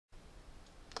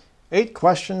8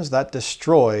 questions that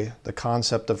destroy the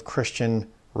concept of Christian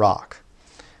rock.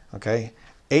 Okay?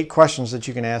 8 questions that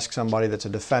you can ask somebody that's a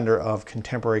defender of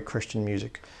contemporary Christian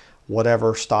music,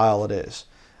 whatever style it is.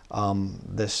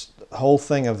 This whole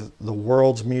thing of the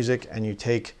world's music, and you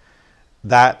take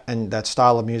that and that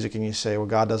style of music and you say, well,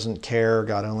 God doesn't care.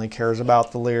 God only cares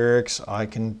about the lyrics. I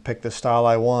can pick the style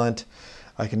I want.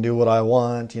 I can do what I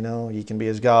want. You know, you can be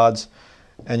as gods.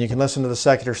 And you can listen to the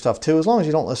secular stuff too, as long as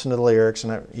you don't listen to the lyrics.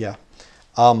 And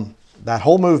that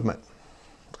whole movement,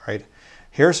 right?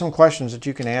 Here are some questions that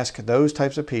you can ask those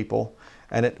types of people,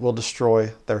 and it will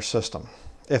destroy their system,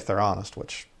 if they're honest,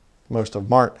 which most of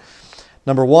them aren't.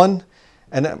 Number 1,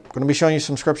 and I'm going to be showing you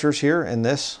some scriptures here in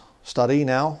this study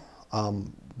now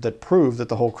that prove that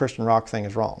the whole Christian rock thing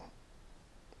is wrong.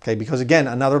 Okay, because again,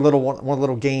 one of the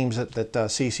little games that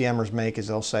CCMers make is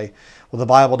they'll say, well, the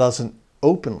Bible doesn't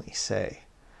openly say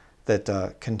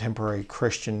that contemporary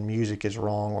Christian music is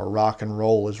wrong, or rock and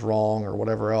roll is wrong, or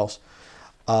whatever else.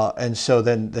 And so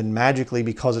then magically,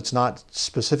 because it's not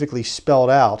specifically spelled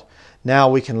out, now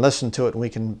we can listen to it and we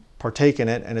can partake in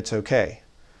it, and it's okay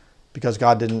because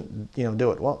God didn't,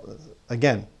 do it. Well,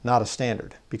 again, not a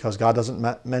standard, because God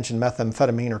doesn't mention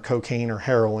methamphetamine or cocaine or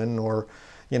heroin or,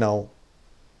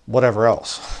 whatever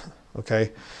else.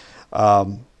 Okay. But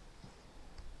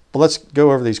let's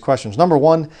go over these questions. Number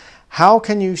 1, how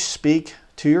can you speak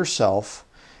to yourself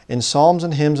in psalms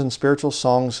and hymns and spiritual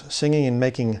songs, singing and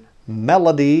making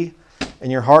melody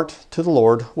in your heart to the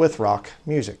Lord with rock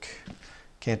music?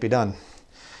 Can't be done.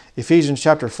 Ephesians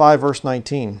chapter 5, verse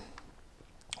 19.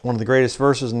 One of the greatest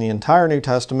verses in the entire New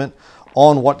Testament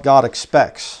on what God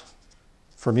expects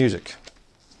for music.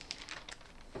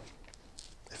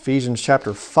 Ephesians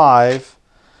chapter 5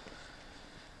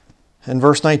 and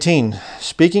verse 19.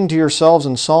 Speaking to yourselves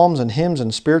in psalms and hymns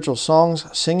and spiritual songs,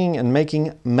 singing and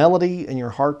making melody in your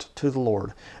heart to the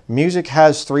Lord. Music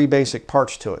has 3 basic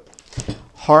parts to it: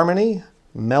 harmony,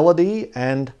 melody,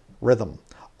 and rhythm.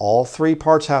 All 3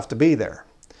 parts have to be there.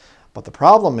 But the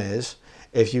problem is,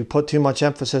 if you put too much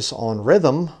emphasis on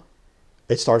rhythm,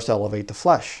 it starts to elevate the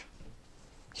flesh.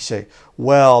 You say,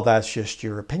 well, that's just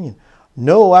your opinion.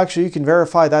 No, actually, you can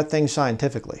verify that thing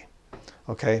scientifically.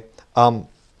 Okay,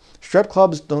 strip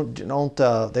clubs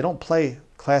don't play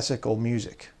classical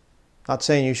music. Not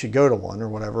saying you should go to one or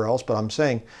whatever else, but I'm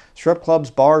saying strip clubs,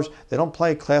 bars, they don't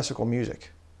play classical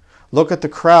music. Look at the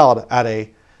crowd at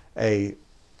a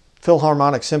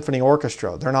Philharmonic Symphony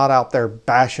Orchestra. They're not out there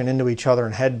bashing into each other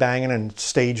and headbanging and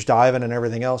stage diving and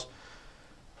everything else.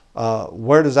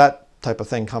 Where does that type of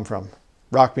thing come from?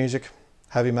 Rock music,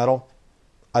 heavy metal.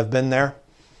 I've been there.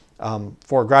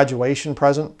 For a graduation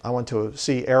present, I went to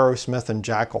see Aerosmith and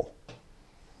Jackal,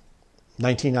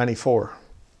 1994.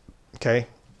 Okay,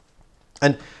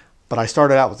 but I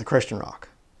started out with the Christian rock.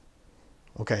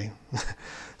 Okay,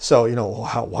 so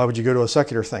why would you go to a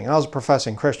secular thing? And I was a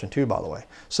professing Christian too, by the way.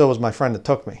 So was my friend that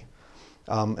took me,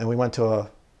 and we went to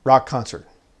a rock concert.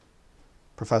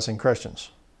 Professing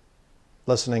Christians,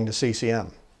 listening to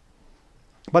CCM.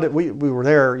 But we were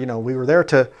there. We were there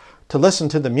to listen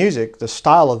to the music, the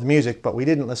style of the music, but we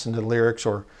didn't listen to the lyrics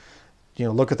or,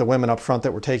 look at the women up front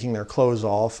that were taking their clothes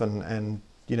off and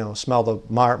smell the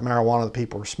marijuana that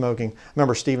people were smoking. I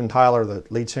remember Steven Tyler, the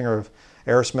lead singer of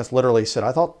Aerosmith, literally said,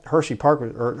 I thought Hershey Park,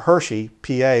 or Hershey,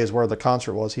 PA is where the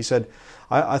concert was. He said,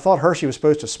 I thought Hershey was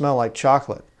supposed to smell like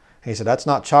chocolate. And he said, that's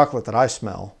not chocolate that I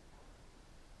smell.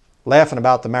 Laughing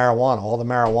about the marijuana, all the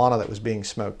marijuana that was being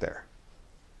smoked there.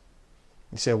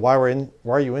 You say, why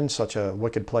are you in such a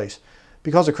wicked place?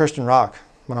 Because of Christian rock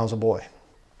when I was a boy.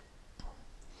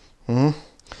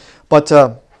 But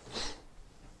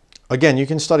again, you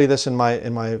can study this in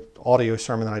my audio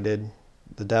sermon that I did,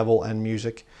 The Devil and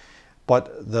Music.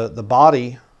 But the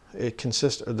body,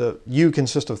 you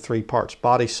consist of 3 parts: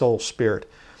 body, soul,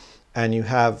 spirit. And you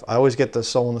have, I always get the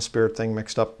soul and the spirit thing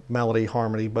mixed up, melody,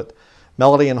 harmony, but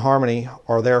melody and harmony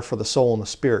are there for the soul and the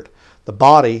spirit. The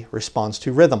body responds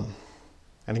to rhythm.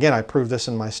 And again, I proved this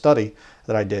in my study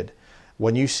that I did.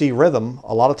 When you see rhythm,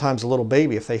 a lot of times a little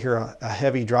baby, if they hear a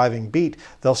heavy driving beat,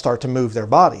 they'll start to move their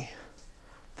body.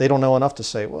 They don't know enough to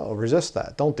say, well, resist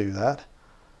that. Don't do that.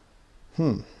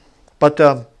 But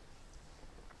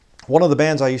one of the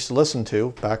bands I used to listen to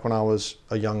back when I was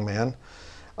a young man,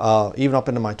 even up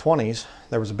into my 20s,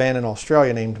 there was a band in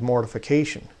Australia named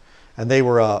Mortification. And they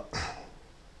were,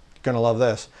 going to love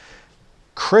this,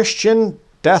 Christian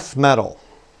death metal.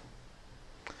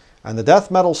 And the death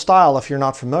metal style, if you're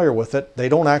not familiar with it, they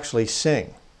don't actually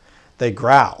sing. They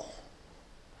growl.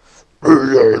 You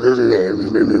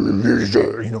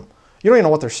don't even know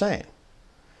what they're saying.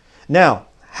 Now,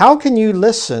 How can you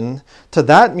listen to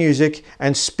that music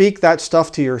and speak that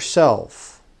stuff to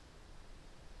yourself?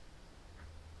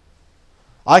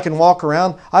 I can walk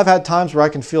around. I've had times where I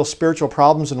can feel spiritual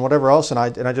problems and whatever else, and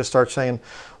I just start saying,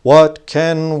 "What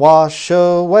can wash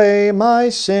away my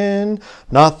sin?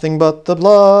 Nothing but the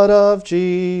blood of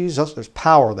Jesus." There's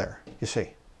power there, you see.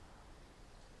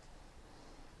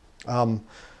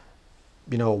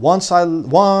 You know, once I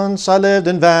lived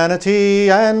in vanity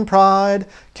and pride,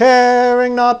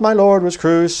 caring not my Lord was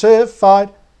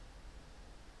crucified.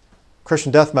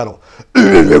 Christian death metal.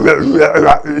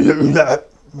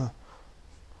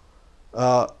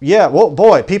 Yeah, well,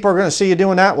 boy, people are going to see you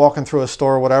doing that walking through a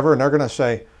store or whatever, and they're going to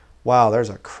say, "Wow, there's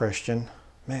a Christian.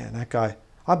 Man, that guy,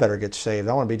 I better get saved.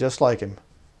 I want to be just like him."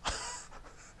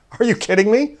 Are you kidding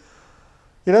me?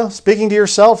 You know, speaking to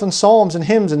yourself in psalms and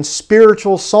hymns and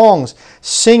spiritual songs,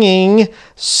 singing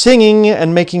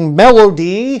and making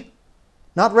melody,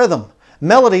 not rhythm,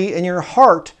 melody in your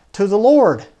heart to the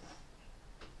Lord.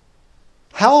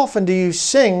 How often do you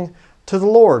sing to the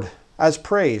Lord as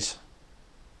praise?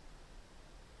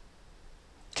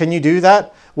 Can you do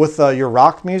that with your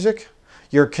rock music,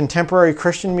 your contemporary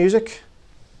Christian music?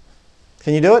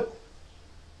 Can you do it?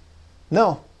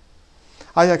 No.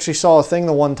 I actually saw a thing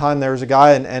the one time. There was a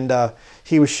guy, and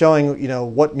he was showing, you know,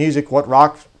 what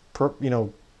rock,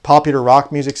 popular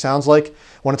rock music sounds like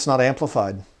when it's not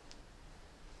amplified.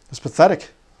 It's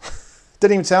pathetic.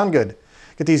 Didn't even sound good.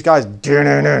 Get these guys. You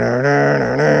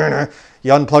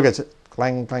unplug it,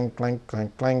 clang, clang, clang,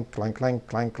 clang, clang, clang, clang,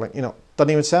 clang, clang. You know,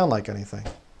 doesn't even sound like anything.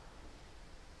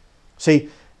 See,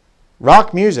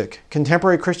 rock music,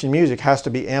 contemporary Christian music, has to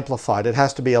be amplified. It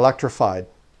has to be electrified.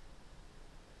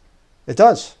 It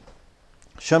does.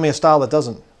 Show me a style that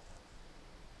doesn't.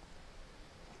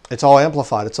 It's all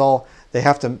amplified. It's all, they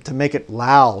have to make it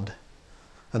loud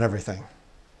and everything. And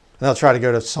they'll try to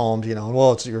go to Psalms, you know,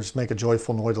 well, it's yours, make a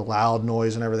joyful noise, a loud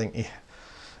noise and everything.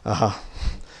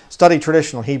 Study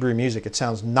traditional Hebrew music. It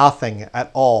sounds nothing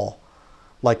at all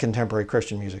like contemporary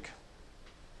Christian music.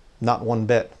 Not one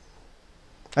bit.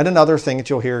 And another thing that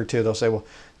you'll hear too, they'll say, well,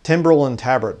 timbrel and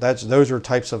tabret, those are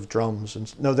types of drums.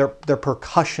 And no, they're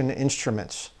percussion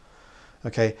instruments.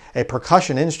 Okay, a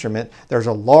percussion instrument, there's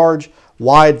a large,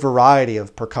 wide variety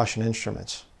of percussion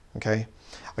instruments. Okay,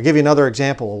 I'll give you another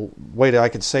example, a way that I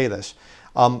could say this.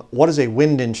 What is a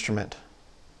wind instrument?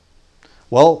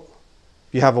 Well,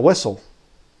 you have a whistle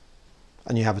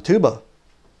and you have a tuba.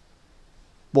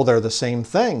 Well, they're the same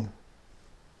thing.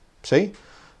 See?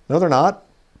 No, they're not.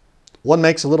 One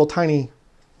makes a little tiny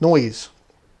noise.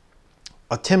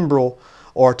 A timbrel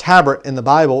or a tabret in the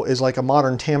Bible is like a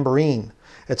modern tambourine.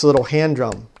 It's a little hand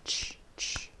drum.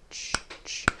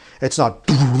 It's not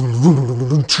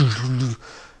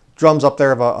drums up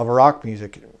there of a rock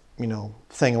music, you know,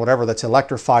 thing or whatever that's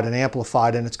electrified and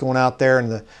amplified, and it's going out there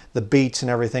and the beats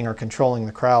and everything are controlling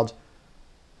the crowds.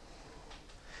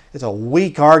 It's a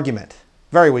weak argument,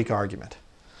 very weak argument.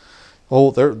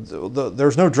 Oh,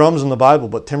 there's no drums in the Bible,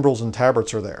 but timbrels and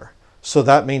tabrets are there. So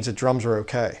that means that drums are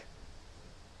okay.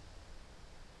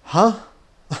 Huh?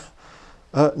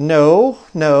 No,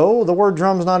 the word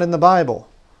drum's not in the Bible.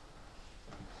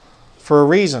 For a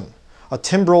reason. A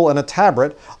timbrel and a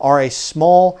tabret are a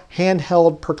small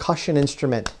handheld percussion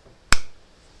instrument.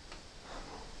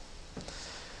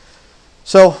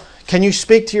 So, can you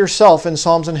speak to yourself in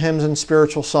psalms and hymns and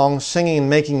spiritual songs, singing and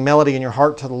making melody in your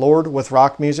heart to the Lord with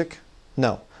rock music?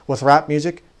 No. With rap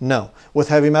music? No. With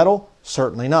heavy metal?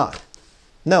 Certainly not.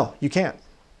 No, you can't.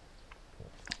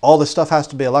 All this stuff has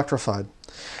to be electrified.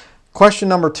 Question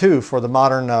number 2 for the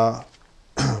modern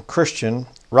Christian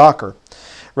rocker.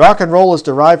 Rock and roll is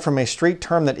derived from a street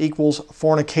term that equals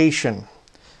fornication.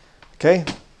 Okay?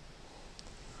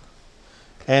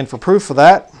 And for proof of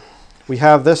that, we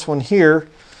have this one here.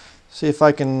 See if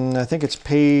I can, I think it's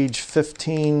page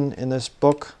 15 in this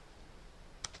book.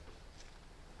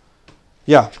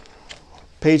 Yeah,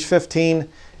 page 15,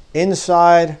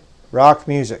 inside rock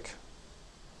music.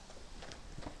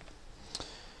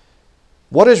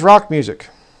 What is rock music?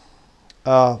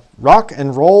 Rock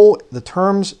and roll, the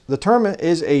term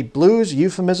is a blues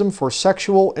euphemism for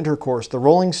sexual intercourse. The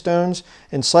Rolling Stones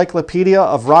Encyclopedia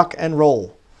of Rock and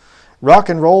Roll. Rock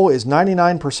and roll is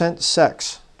 99%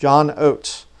 sex. John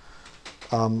Oates.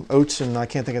 Oates, and I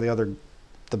can't think of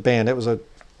the band. It was a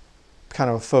kind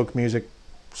of a folk music,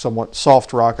 somewhat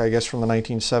soft rock, I guess, from the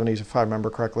 1970s, if I remember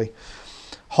correctly.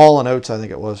 Hall and Oates, I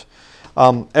think it was.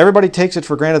 Everybody takes it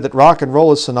for granted that rock and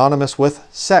roll is synonymous with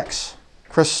sex.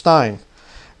 Chris Stein.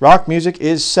 Rock music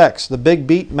is sex. The big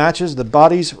beat matches the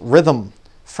body's rhythm.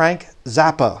 Frank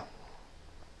Zappa.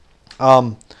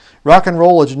 Rock and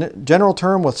roll is a general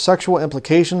term with sexual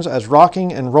implications, as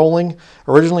rocking and rolling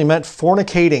originally meant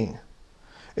fornicating.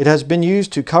 It has been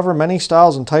used to cover many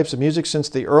styles and types of music since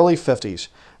the early 50s.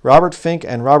 Robert Fink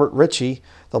and Robert Ritchie,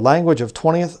 The Language of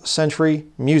 20th Century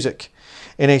Music.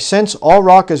 In a sense, all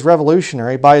rock is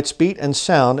revolutionary. By its beat and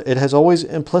sound, it has always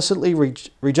implicitly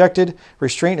rejected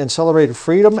restraint and celebrated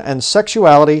freedom and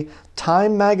sexuality.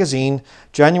 Time magazine,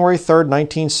 January 3rd,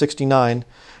 1969.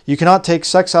 You cannot take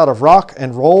sex out of rock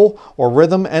and roll or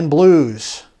rhythm and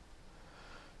blues.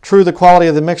 True, the quality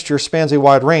of the mixture spans a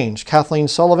wide range. Kathleen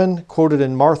Sullivan, quoted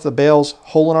in Martha Bale's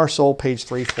Hole in Our Soul, page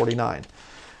 349.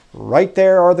 Right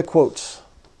there are the quotes.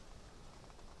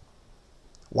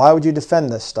 Why would you defend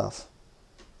this stuff?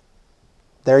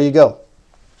 There you go.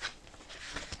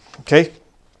 Okay?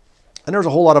 And there's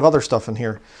a whole lot of other stuff in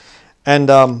here.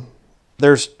 And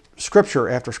there's scripture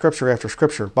after scripture after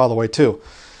scripture, by the way, too.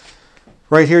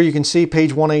 Right here you can see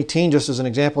page 118, just as an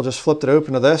example, just flipped it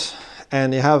open to this.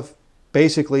 And you have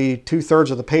basically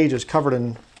 2/3 of the page is covered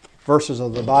in verses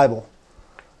of the Bible.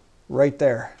 Right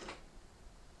there.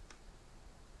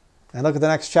 And look at the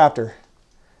next chapter.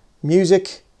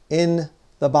 Music in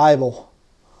the Bible.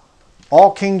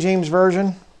 All King James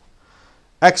Version.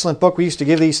 Excellent book. We used to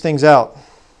give these things out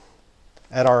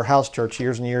at our house church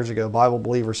years and years ago, Bible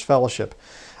Believers Fellowship.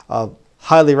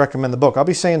 Highly recommend the book. I'll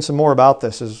be saying some more about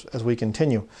this as we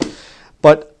continue.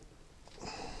 But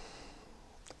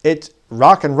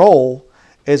rock and roll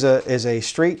is a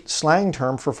straight slang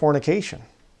term for fornication.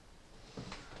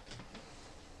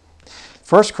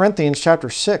 1 Corinthians chapter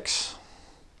 6.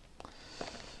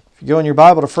 If you go in your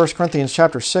Bible to 1 Corinthians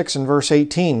chapter 6 and verse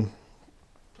 18.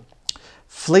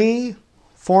 Flee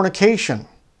fornication.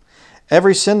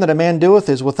 Every sin that a man doeth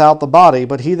is without the body,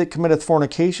 but he that committeth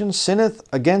fornication sinneth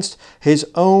against his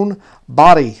own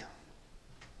body.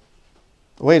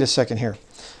 Wait a second here.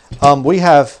 We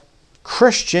have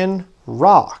Christian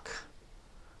rock.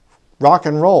 Rock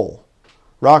and roll.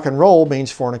 Rock and roll means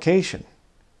fornication.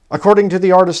 According to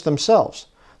the artists themselves,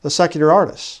 the secular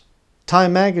artists.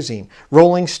 Time magazine,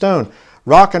 Rolling Stone.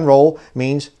 Rock and roll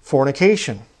means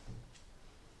fornication.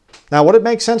 Now, would it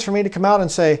make sense for me to come out and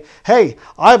say, hey,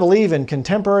 I believe in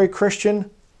contemporary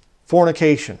Christian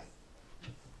fornication.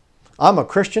 I'm a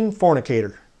Christian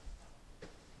fornicator.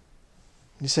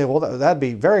 You say, well, that'd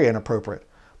be very inappropriate.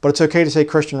 But it's okay to say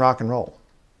Christian rock and roll.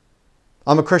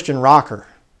 I'm a Christian rocker.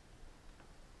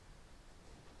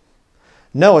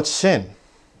 No, it's sin.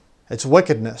 It's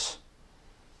wickedness.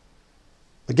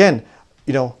 Again,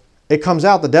 it comes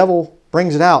out, the devil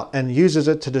brings it out and uses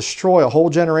it to destroy a whole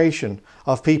generation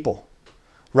of people.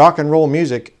 Rock and roll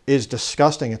music is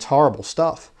disgusting. It's horrible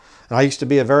stuff. And I used to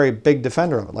be a very big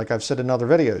defender of it, like I've said in other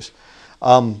videos.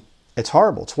 It's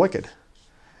horrible. It's wicked.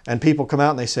 And people come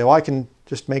out and they say, well, I can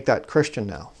just make that Christian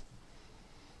now.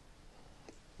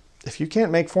 If you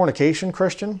can't make fornication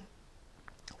Christian,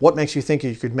 what makes you think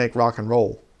you could make rock and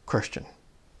roll Christian?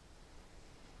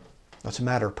 That's a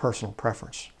matter of personal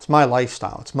preference. It's my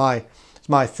lifestyle. It's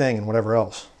my thing and whatever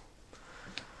else.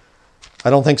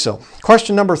 I don't think so.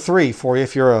 Question number 3 for you,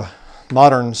 if you're a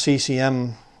modern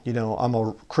CCM, I'm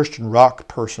a Christian rock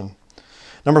person.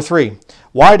 Number 3,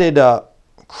 why did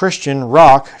Christian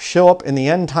rock show up in the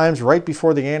end times right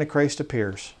before the Antichrist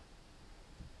appears?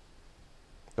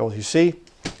 Well, you see,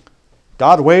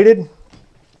 God waited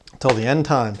until the end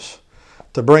times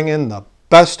to bring in the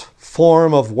best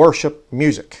form of worship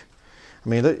music. I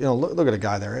mean, look at a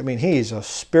guy there. I mean, he's a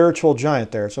spiritual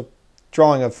giant there. It's a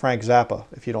drawing of Frank Zappa,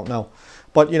 if you don't know.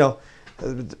 But,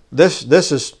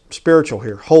 this is spiritual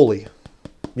here, holy,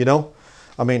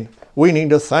 I mean, we need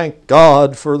to thank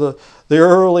God for the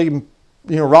early,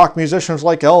 rock musicians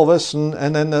like Elvis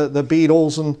and then the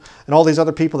Beatles and all these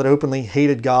other people that openly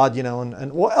hated God,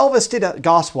 and well, Elvis did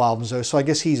gospel albums, though, so I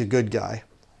guess he's a good guy.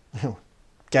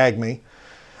 Gag me.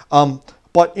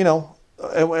 But,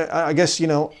 I guess,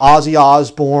 Ozzy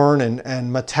Osbourne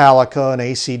and Metallica and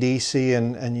AC/DC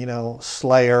and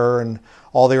Slayer and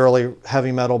all the early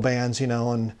heavy metal bands,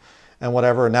 and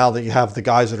whatever. And now that you have the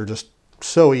guys that are just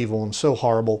so evil and so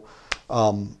horrible,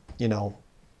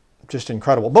 just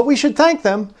incredible. But we should thank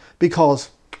them because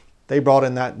they brought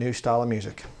in that new style of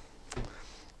music.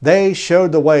 They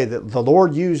showed the way that the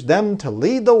Lord used them to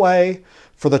lead the way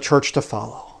for the church to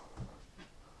follow.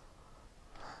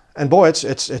 And boy,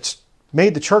 it's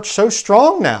made the church so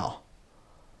strong now.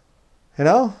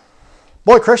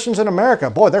 Boy, Christians in America,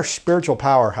 boy, they're spiritual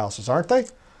powerhouses, aren't they?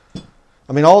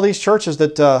 I mean, all these churches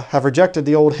that have rejected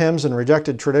the old hymns and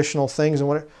rejected traditional things and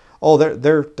whatever, oh,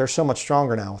 they're so much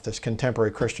stronger now with this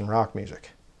contemporary Christian rock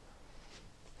music.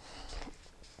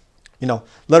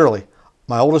 Literally,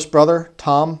 my oldest brother,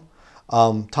 Tom,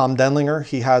 Tom Denlinger,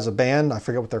 he has a band. I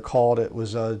forget what they're called. It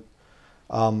was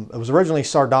originally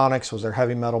Sardonyx was their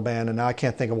heavy metal band, and now I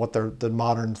can't think of what the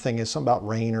modern thing is. Something about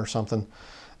rain or something.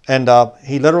 And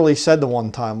he literally said the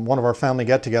one time, one of our family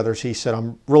get-togethers, he said,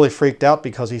 I'm really freaked out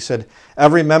because he said,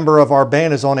 every member of our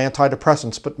band is on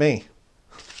antidepressants but me.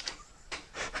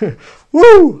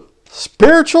 Woo!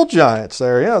 Spiritual giants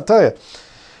there, yeah, I'll tell you.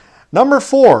 Number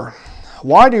 4,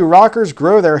 why do rockers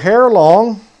grow their hair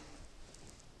long?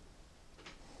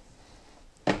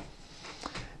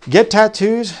 Get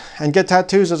tattoos, and get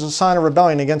tattoos as a sign of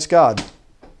rebellion against God.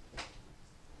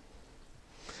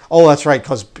 Oh, that's right,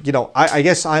 because, you know, I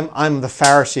guess I'm the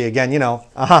Pharisee again, you know,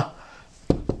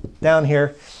 down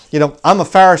here. You know, I'm a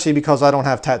Pharisee because I don't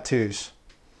have tattoos.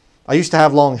 I used to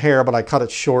have long hair, but I cut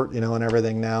it short, you know, and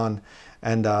everything now.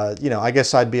 And you know, I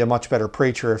guess I'd be a much better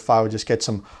preacher if I would just get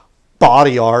some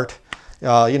body art,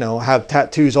 you know, have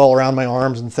tattoos all around my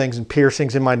arms and things and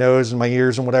piercings in my nose and my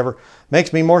ears and whatever.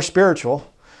 Makes me more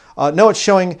spiritual. No, it's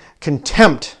showing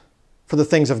contempt for the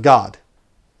things of God.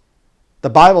 The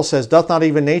Bible says, doth not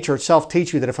even nature itself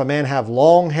teach you that if a man have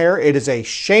long hair, it is a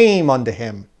shame unto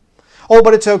him. Oh,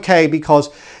 but it's okay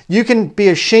because you can be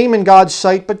a shame in God's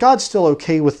sight, but God's still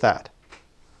okay with that.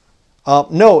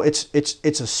 No, it's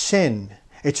a sin.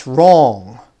 It's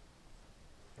wrong.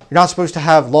 You're not supposed to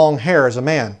have long hair as a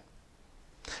man.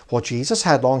 Well, Jesus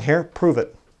had long hair. Prove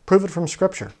it. Prove it from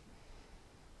Scripture.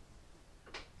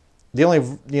 The only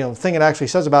thing it actually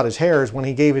says about his hair is when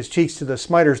he gave his cheeks to the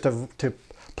smiters to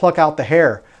pluck out the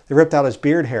hair. They ripped out his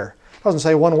beard hair. It doesn't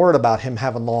say one word about him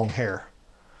having long hair.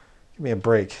 Give me a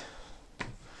break.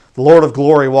 The Lord of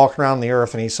glory walking around the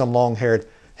earth and he's some long-haired,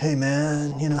 hey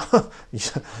man, you know,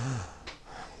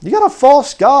 you got a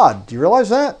false God. Do you realize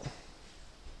that?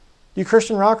 You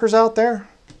Christian rockers out there?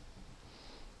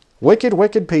 Wicked,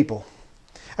 wicked people.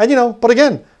 And you know, but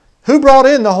again, who brought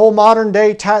in the whole modern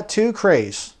day tattoo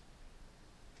craze?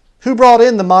 Who brought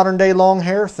in the modern day long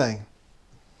hair thing?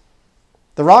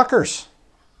 The rockers.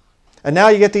 And now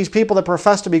you get these people that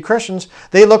profess to be Christians,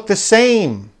 they look the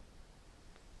same.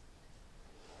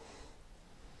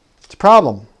 It's a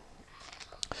problem.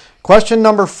 Question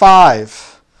number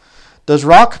 5. Does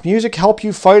rock music help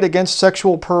you fight against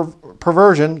sexual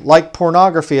perversion like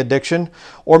pornography addiction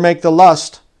or make the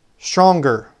lust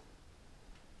stronger?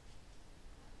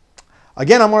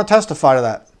 Again, I'm going to testify to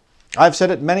that. I've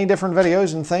said it in many different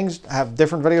videos and things. I have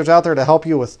different videos out there to help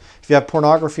you with if you have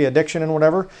pornography addiction and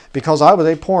whatever, because I was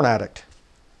a porn addict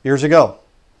years ago.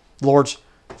 The Lord's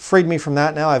freed me from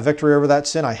that now. I have victory over that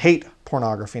sin. I hate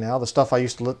pornography now. The stuff I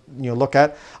used to look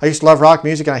at. I used to love rock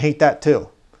music and I hate that too.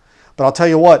 But I'll tell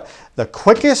you what, the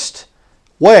quickest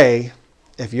way,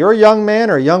 if you're a young man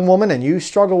or a young woman and you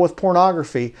struggle with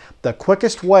pornography, the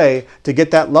quickest way to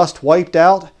get that lust wiped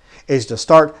out is to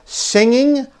start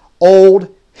singing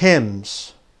old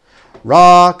hymns.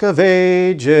 Rock of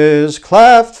ages,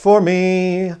 cleft for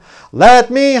me, let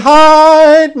me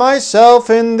hide myself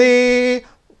in thee.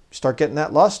 Start getting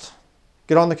that lust.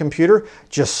 Get on the computer.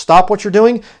 Just stop what you're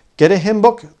doing. Get a hymn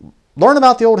book. Learn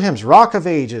about the old hymns. Rock of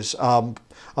ages,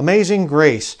 Amazing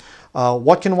Grace,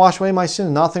 What Can Wash Away My Sins?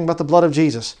 Nothing But the Blood of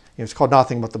Jesus. It's called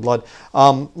Nothing But the Blood.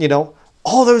 You know,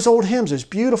 all those old hymns, those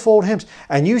beautiful old hymns.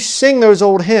 And you sing those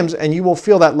old hymns and you will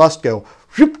feel that lust go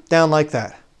whoop, down like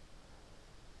that.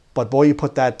 But boy, you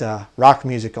put that rock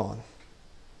music on.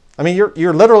 I mean,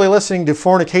 you're literally listening to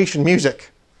fornication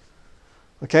music.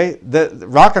 Okay? The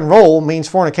rock and roll means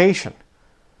fornication.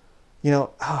 You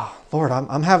know, oh, Lord,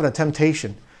 I'm having a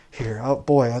temptation here. Oh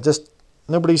boy,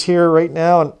 nobody's here right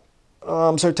now, and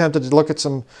I'm so tempted to look at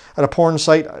a porn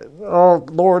site. Oh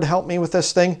Lord, help me with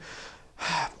this thing.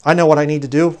 I know what I need to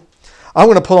do. I'm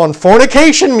going to put on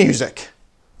fornication music.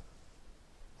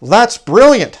 Well, that's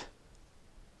brilliant.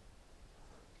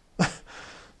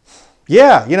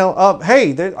 Yeah, you know,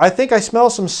 hey, I think I smell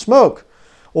some smoke.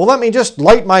 Well, let me just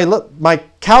light my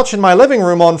couch in my living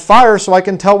room on fire so I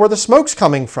can tell where the smoke's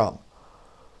coming from.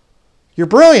 You're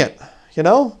brilliant, you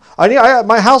know.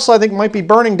 My house, I think, might be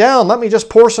burning down. Let me just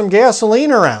pour some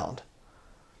gasoline around.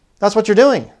 That's what you're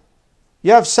doing.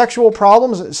 You have sexual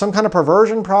problems, some kind of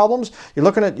perversion problems. You're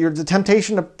looking at the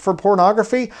temptation for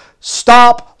pornography.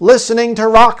 Stop listening to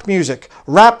rock music,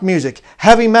 rap music,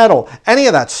 heavy metal, any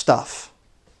of that stuff.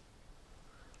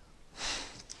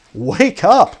 Wake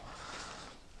up.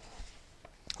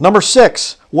 Number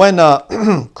 6, when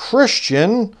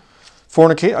Christian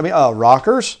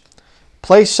rockers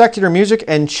play secular music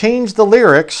and change the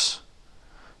lyrics,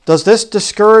 does this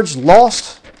discourage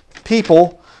lost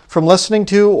people from listening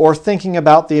to or thinking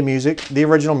about the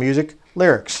original music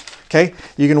lyrics? Okay,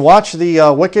 you can watch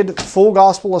the Wicked Full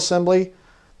Gospel Assembly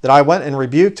that I went and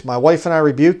rebuked. My wife and I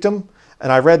rebuked them.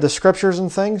 and I read the scriptures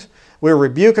and things. We were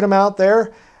rebuking them out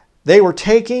there. They were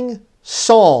taking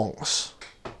songs.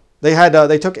 They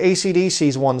took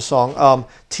AC/DC's one song,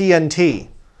 TNT.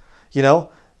 You know,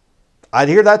 I'd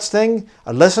hear that thing.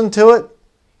 I'd listen to it.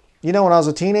 You know, when I was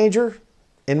a teenager,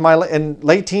 in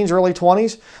late teens, early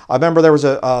 20s, I remember there was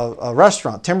a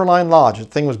restaurant, Timberline Lodge. The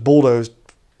thing was bulldozed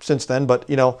since then, but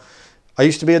you know, I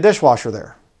used to be a dishwasher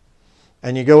there.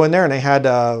 And you go in there and they had,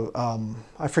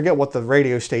 I forget what the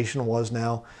radio station was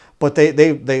now, but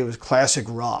they was classic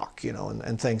rock, you know,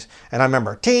 and things. And I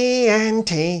remember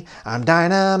TNT, I'm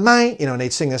dynamite, you know, and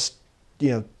they'd sing this,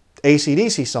 you know,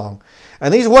 AC/DC song.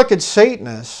 And these wicked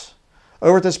Satanists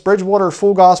over at this Bridgewater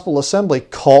Full Gospel Assembly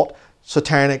cult,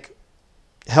 satanic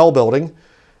hell building,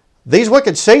 these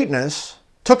wicked Satanists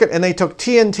took it and they took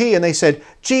TNT and they said,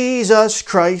 Jesus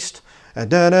Christ,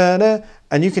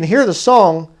 and you can hear the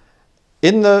song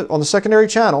on the secondary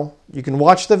channel. You can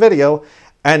watch the video,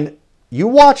 and you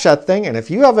watch that thing, and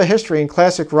if you have a history in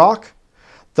classic rock,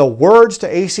 the words to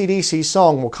AC/DC's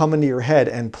song will come into your head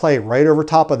and play right over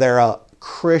top of their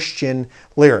Christian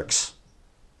lyrics.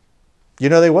 You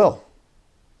know they will.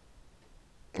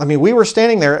 I mean, we were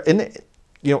standing there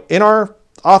in our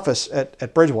office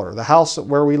at Bridgewater, the house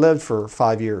where we lived for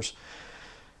 5 years.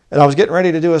 And I was getting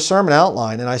ready to do a sermon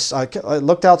outline, and I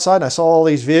looked outside and I saw all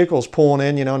these vehicles pulling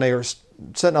in, you know, and they were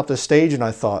setting up the stage, and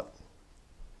I thought,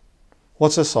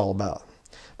 what's this all about?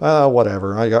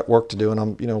 Whatever. I got work to do, and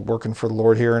I'm, you know, working for the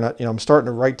Lord here, and I'm starting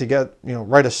to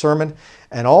write a sermon,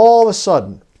 and all of a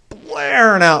sudden,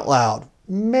 blaring out loud,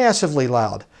 massively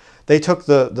loud, they took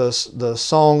the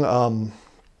song,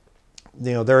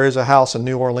 you know, there is a house in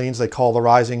New Orleans they call the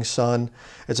Rising Sun.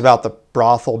 It's about the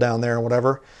brothel down there and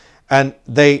whatever. And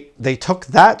they took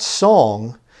that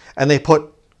song and they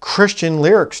put Christian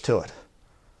lyrics to it.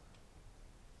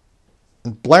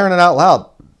 And blaring it out loud.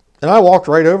 And I walked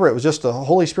right over. It was just the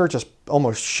Holy Spirit just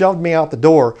almost shoved me out the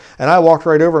door. And I walked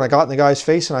right over and I got in the guy's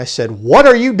face and I said, what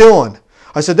are you doing?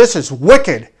 I said, this is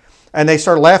wicked. And they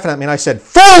started laughing at me and I said,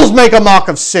 fools make a mock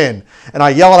of sin. And I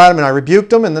yelled at them and I rebuked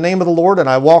them in the name of the Lord and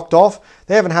I walked off.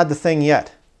 They haven't had the thing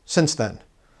yet since then.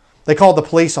 They called the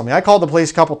police on me. I called the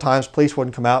police a couple of times. Police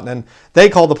wouldn't come out. And then they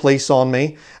called the police on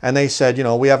me. And they said, you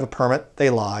know, we have a permit. They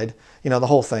lied. You know, the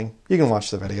whole thing. You can watch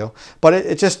the video. But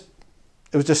it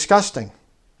was disgusting.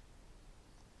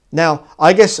 Now,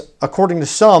 I guess, according to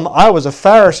some, I was a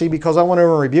Pharisee because I went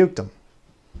over and rebuked them.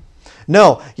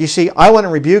 No, you see, I went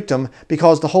and rebuked them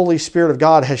because the Holy Spirit of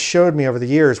God has showed me over the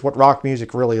years what rock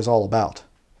music really is all about.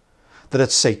 That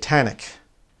it's satanic.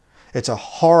 It's a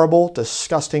horrible,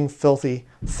 disgusting, filthy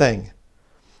thing.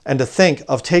 And to think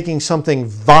of taking something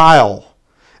vile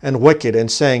and wicked and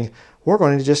saying, we're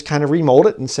going to just kind of remold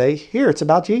it and say, here, it's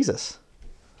about Jesus.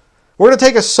 We're going to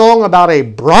take a song about a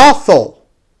brothel.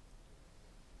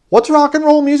 What's rock and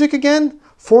roll music again?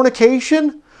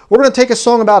 Fornication? We're going to take a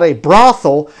song about a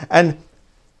brothel and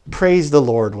praise the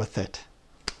Lord with it.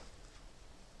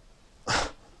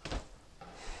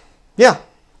 Yeah.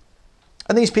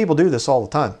 And these people do this all the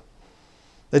time.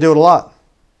 They do it a lot.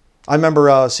 I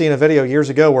remember seeing a video years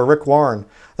ago where Rick Warren,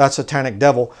 that satanic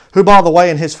devil, who, by the way,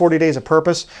 in his 40 Days of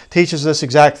Purpose, teaches this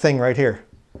exact thing right here.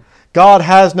 God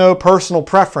has no personal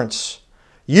preference.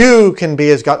 You can be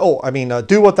as God.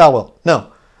 Do what thou wilt.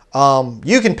 No.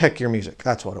 You can pick your music.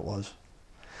 That's what it was.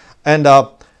 And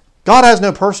God has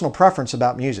no personal preference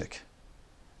about music.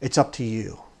 It's up to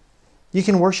you. You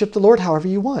can worship the Lord however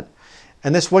you want.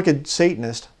 And this wicked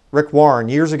Satanist, Rick Warren,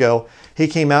 years ago, he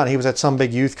came out and he was at some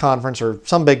big youth conference or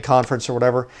some big conference or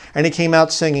whatever, and he came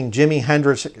out singing Jimi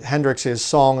Hendrix's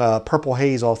song, Purple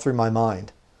Haze All Through My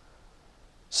Mind.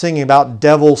 Singing about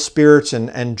devil spirits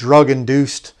and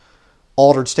drug-induced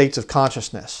altered states of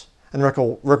consciousness. And Rick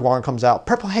Warren comes out,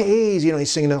 Purple Haze, you know,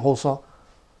 he's singing that whole song.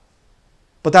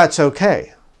 But that's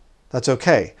okay. That's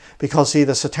okay. Because, see,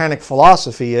 the satanic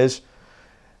philosophy is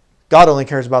God only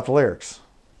cares about the lyrics.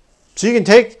 So you can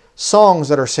take songs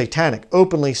that are satanic,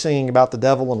 openly singing about the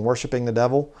devil and worshiping the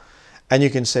devil, and you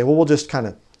can say, well, we'll just kind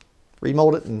of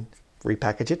remold it and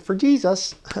repackage it for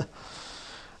Jesus.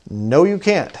 No, you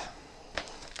can't.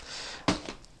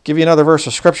 Give you another verse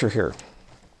of scripture here.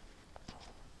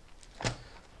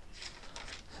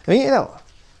 I mean, you know,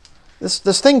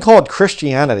 this thing called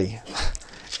Christianity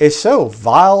is so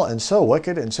vile and so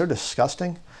wicked and so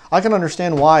disgusting. I can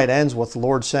understand why it ends with the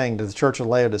Lord saying to the church of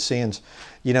Laodiceans,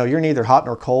 you know, you're neither hot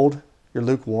nor cold, you're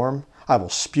lukewarm. I will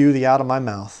spew thee out of my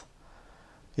mouth.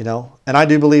 You know, and I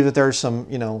do believe that there's some,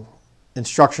 you know,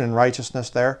 instruction in righteousness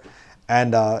there.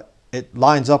 And it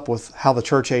lines up with how the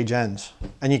church age ends.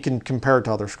 And you can compare it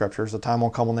to other scriptures. The time will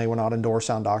come when they will not endure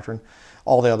sound doctrine.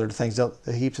 All the other things.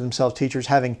 The heaps of themselves teachers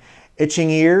having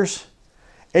itching ears.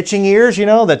 itching ears, you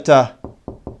know, that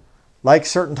like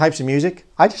certain types of music.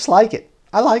 I just like it.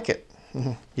 I like it.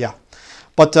 Yeah.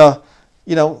 But,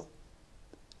 you know,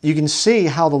 you can see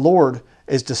how the Lord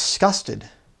is disgusted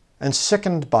and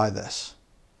sickened by this.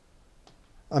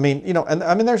 I mean, you know, and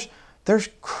I mean, there's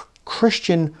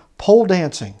Christian pole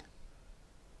dancing,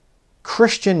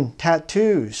 Christian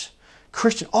tattoos,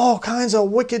 Christian, all kinds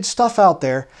of wicked stuff out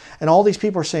there. And all these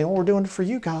people are saying, oh, we're doing it for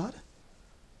you, God.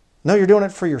 No, you're doing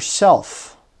it for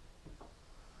yourself.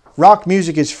 Rock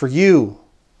music is for you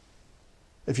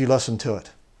if you listen to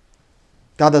it.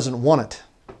 God doesn't want it.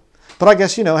 But I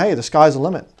guess, you know, hey, the sky's the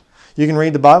limit. You can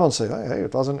read the Bible and say, hey,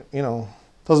 it doesn't, you know,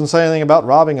 doesn't say anything about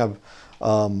robbing an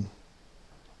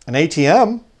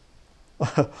ATM.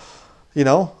 You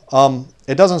know,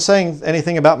 it doesn't say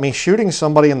anything about me shooting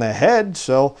somebody in the head.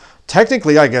 So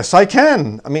technically, I guess I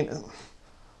can. I mean,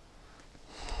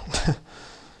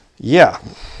 yeah.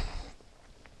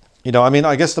 You know, I mean,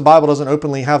 I guess the Bible doesn't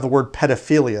openly have the word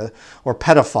pedophilia or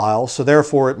pedophile, so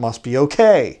therefore it must be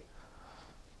okay.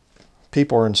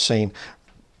 People are insane.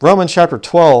 Romans chapter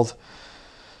 12,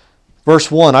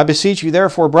 verse 1. I beseech you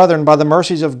therefore, brethren, by the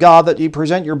mercies of God, that ye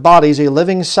present your bodies a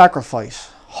living sacrifice,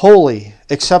 holy,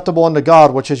 acceptable unto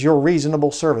God, which is your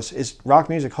reasonable service. Is rock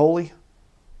music holy?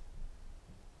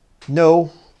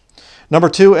 No. Number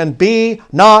 2, and be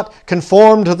not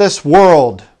conformed to this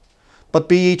world, but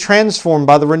be ye transformed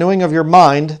by the renewing of your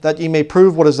mind, that ye may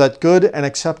prove what is that good and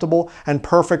acceptable and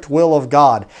perfect will of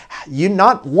God. You,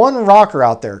 not one rocker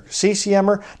out there,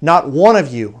 CCMer, not one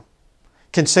of you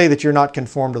can say that you're not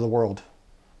conformed to the world.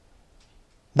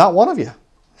 Not one of you.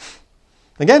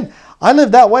 Again, I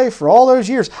lived that way for all those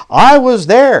years. I was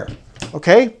there,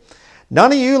 okay?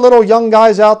 None of you little young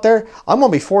guys out there, I'm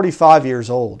going to be 45 years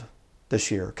old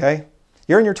this year, okay?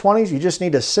 You're in your 20s, you just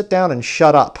need to sit down and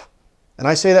shut up. And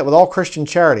I say that with all Christian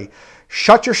charity.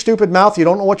 Shut your stupid mouth. You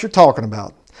don't know what you're talking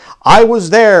about. I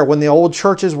was there when the old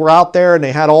churches were out there and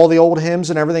they had all the old hymns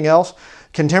and everything else.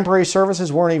 Contemporary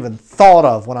services weren't even thought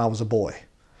of when I was a boy.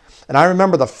 And I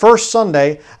remember the first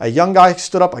Sunday, a young guy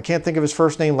stood up. I can't think of his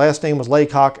first name. Last name was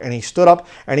Laycock. And he stood up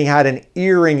and he had an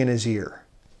earring in his ear.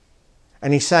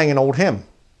 And he sang an old hymn.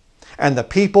 And the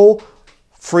people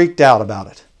freaked out about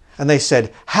it. And they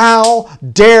said, how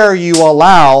dare you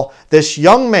allow this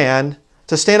young man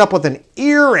to stand up with an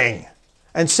earring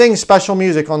and sing special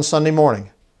music on Sunday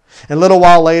morning? And a little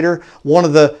while later, one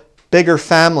of the bigger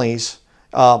families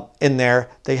in there,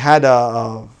 they had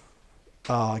I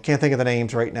can't think of the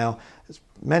names right now. It's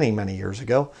many, many years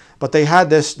ago. But they had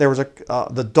this, there was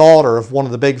the daughter of one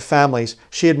of the big families.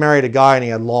 She had married a guy and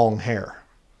he had long hair.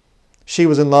 She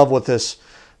was in love with this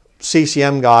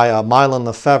CCM guy, Mylon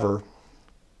Lefevre.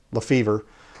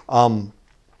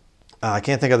 I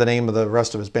can't think of the name of the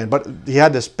rest of his band, but he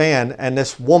had this band, and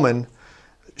this woman,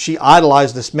 she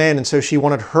idolized this man, and so she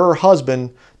wanted her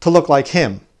husband to look like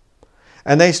him.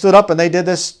 And they stood up and they did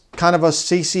this kind of a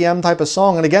CCM type of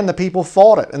song, and again the people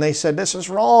fought it, and they said, this is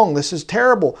wrong, this is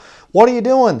terrible, what are you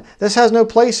doing? This has no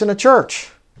place in a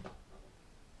church.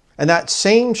 And that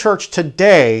same church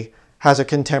today has a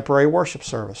contemporary worship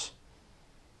service.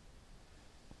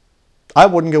 I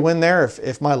wouldn't go in there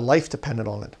if my life depended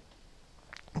on it.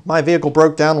 If my vehicle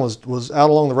broke down, was out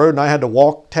along the road, and I had to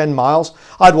walk 10 miles,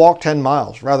 I'd walk 10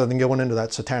 miles rather than going into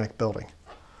that satanic building.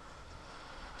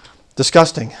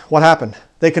 Disgusting. What happened?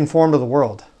 They conformed to the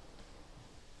world.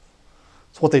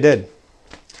 That's what they did.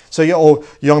 So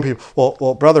young people,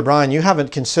 well, Brother Brian, you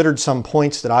haven't considered some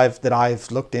points that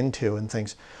I've looked into and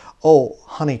things. Oh,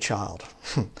 honey child.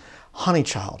 Honey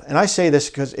child. And I say this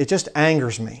because it just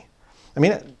angers me. I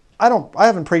mean, I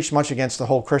haven't preached much against the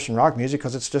whole Christian rock music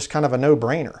because it's just kind of a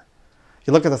no-brainer.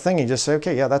 You look at the thing and you just say,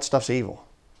 okay, yeah, that stuff's evil.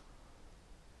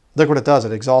 Look what it does.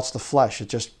 It exalts the flesh.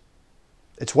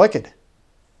 It's wicked.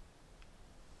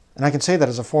 And I can say that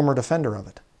as a former defender of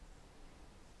it.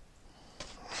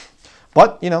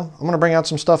 But, you know, I'm going to bring out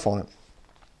some stuff on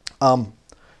it.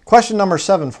 Question number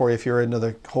 7 for you if you're into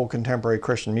the whole contemporary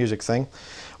Christian music thing.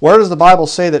 Where does the Bible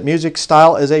say that music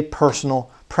style is a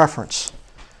personal preference?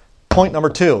 Point number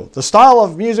 2. The style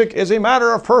of music is a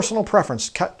matter of personal preference.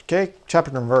 Okay,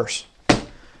 chapter and verse.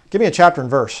 Give me a chapter and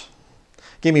verse.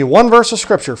 Give me one verse of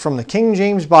scripture from the King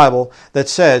James Bible that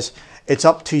says it's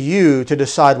up to you to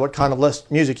decide what kind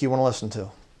of music you want to listen to.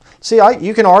 See,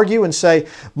 you can argue and say,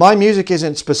 my music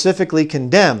isn't specifically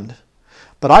condemned,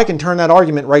 but I can turn that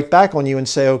argument right back on you and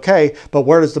say, okay, but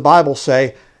where does the Bible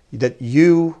say that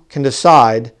you can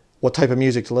decide what type of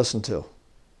music to listen to?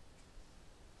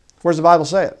 Where does the Bible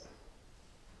say it?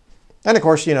 And of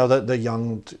course, you know, the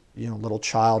young, little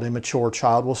child, immature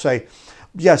child will say,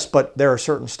 Yes, but there are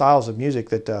certain styles of music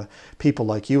that people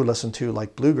like you listen to,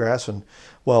 like bluegrass, and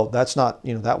well, that's not,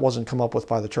 that wasn't come up with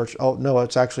by the church. Oh, no,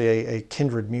 it's actually a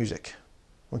kindred music.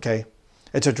 Okay?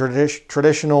 It's a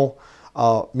traditional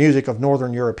music of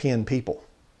Northern European people,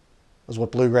 is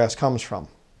what bluegrass comes from,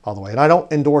 by the way. And I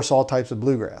don't endorse all types of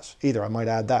bluegrass either. I might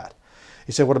add that.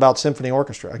 You say, what about symphony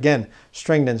orchestra? Again,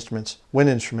 stringed instruments, wind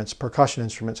instruments, percussion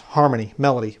instruments, harmony,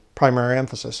 melody, primary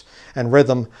emphasis, and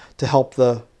rhythm to help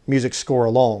the music score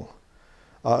along.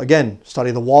 Again,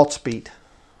 study the waltz beat.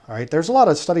 All right, there's a lot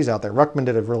of studies out there. Ruckman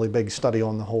did a really big study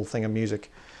on the whole thing of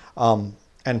music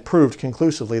and proved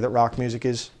conclusively that rock music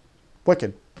is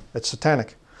wicked. It's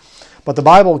satanic. But the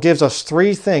Bible gives us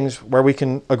three things where we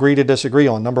can agree to disagree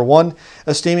on. Number one,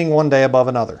 esteeming one day above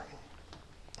another.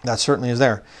 That certainly is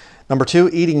there. Number two,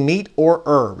 eating meat or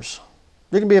herbs.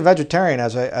 You can be a vegetarian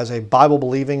as a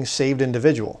Bible-believing, saved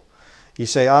individual. You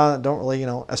say, don't really,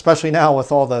 especially now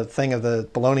with all the thing of the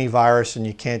baloney virus, and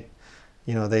you can't,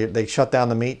 they shut down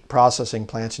the meat processing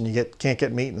plants and you can't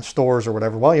get meat in the stores or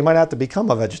whatever. Well, you might have to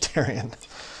become a vegetarian.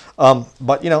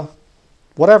 But,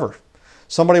 whatever.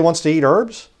 Somebody wants to eat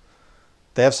herbs,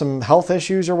 they have some health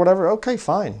issues or whatever, okay,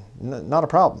 fine. Not a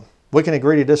problem. We can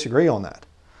agree to disagree on that.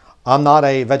 I'm not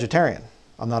a vegetarian.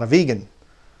 I'm not a vegan.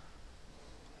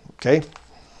 Okay.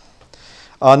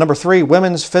 Number three,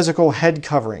 women's physical head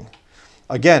covering.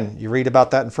 Again, you read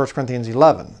about that in 1 Corinthians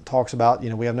 11. It talks about,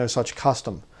 we have no such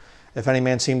custom. If any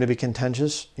man seem to be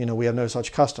contentious, we have no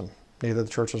such custom. Neither the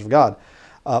churches of God.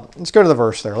 Let's go to the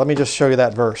verse there. Let me just show you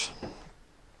that verse.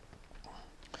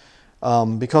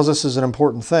 Because this is an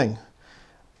important thing.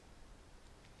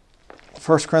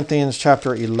 1 Corinthians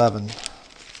chapter 11.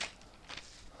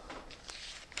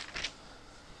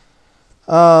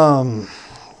 1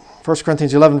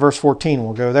 Corinthians 11 verse 14,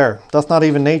 we'll go there. Doth not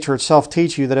even nature itself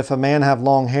teach you that if a man have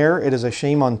long hair, it is a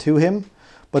shame unto him?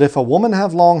 But if a woman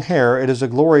have long hair, it is a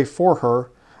glory for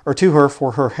her, or to her,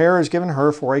 for her hair is given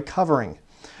her for a covering.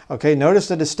 Okay, notice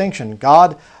the distinction.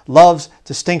 God loves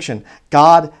distinction.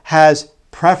 God has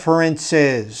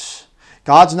preferences.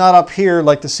 God's not up here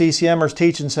like the CCMers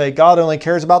teach and say, God only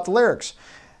cares about the lyrics.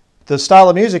 The style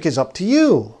of music is up to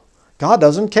you. God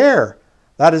doesn't care.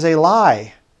 That is a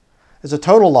lie. It's a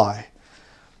total lie.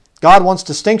 God wants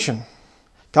distinction.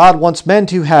 God wants men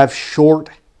to have short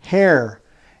hair.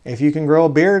 If you can grow a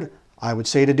beard, I would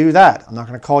say to do that. I'm not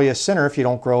going to call you a sinner if you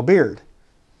don't grow a beard.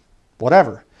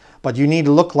 Whatever. But you need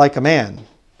to look like a man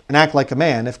and act like a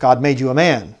man if God made you a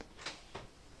man.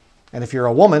 And if you're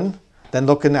a woman, then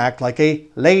look and act like a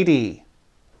lady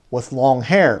with long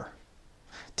hair.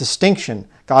 Distinction.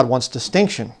 God wants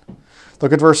distinction.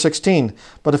 Look at verse 16.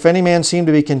 But if any man seem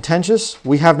to be contentious,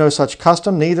 we have no such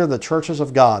custom, neither the churches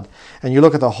of God. And you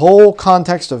look at the whole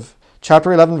context of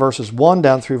chapter 11, verses 1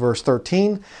 down through verse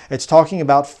 13. It's talking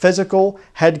about physical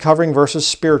head covering versus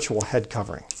spiritual head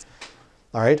covering.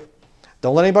 All right?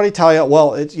 Don't let anybody tell you,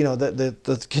 well, it's,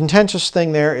 the contentious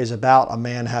thing there is about a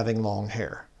man having long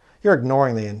hair. You're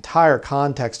ignoring the entire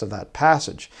context of that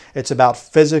passage. It's about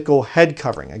physical head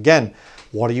covering. Again,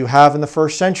 what do you have in the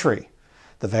first century?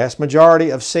 The vast majority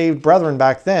of saved brethren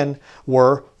back then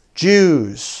were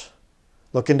Jews.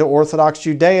 Look into Orthodox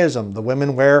Judaism. The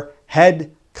women wear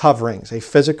head coverings, a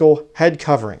physical head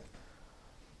covering.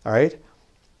 All right?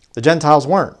 The Gentiles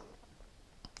weren't.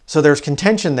 So there's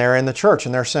contention there in the church,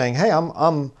 and they're saying, hey,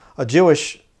 I'm a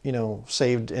Jewish,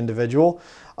 saved individual.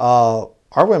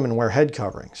 Our women wear head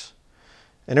coverings.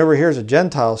 And over here is a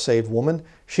Gentile saved woman.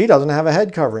 She doesn't have a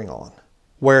head covering on.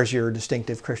 Where's your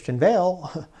distinctive Christian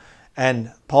veil?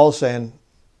 And Paul's saying,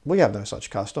 we have no such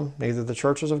custom, neither the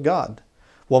churches of God.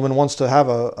 Woman wants to have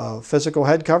a physical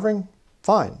head covering,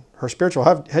 fine. Her spiritual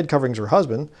head covering's her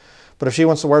husband. But if she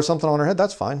wants to wear something on her head,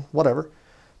 that's fine, whatever.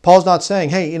 Paul's not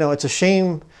saying, hey, it's a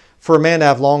shame for a man to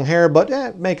have long hair,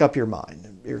 but make up your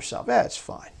mind yourself. It's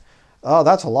fine. Oh,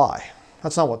 that's a lie.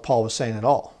 That's not what Paul was saying at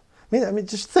all. I mean,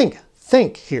 just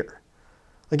think here.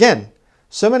 Again,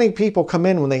 so many people come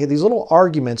in when they get these little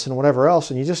arguments and whatever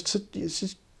else, and you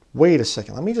just wait a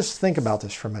second. Let me just think about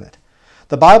this for a minute.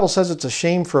 The Bible says it's a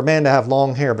shame for a man to have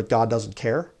long hair, but God doesn't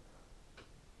care.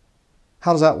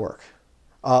 How does that work?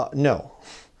 No.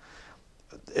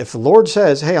 If the Lord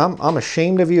says, hey, I'm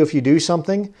ashamed of you if you do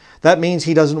something, that means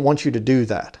He doesn't want you to do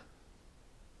that.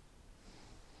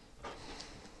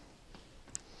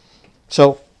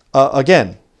 So,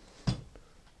 again,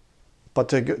 but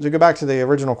to go back to the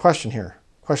original question here,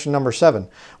 question number 7,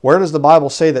 where does the Bible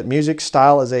say that music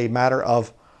style is a matter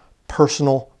of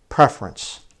personal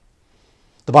preference?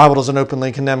 The Bible doesn't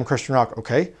openly condemn Christian rock.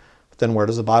 Okay, then where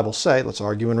does the Bible say, let's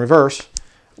argue in reverse,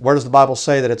 where does the Bible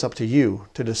say that it's up to you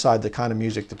to decide the kind of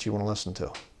music that you want to listen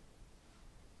to?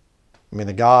 I mean,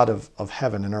 the God of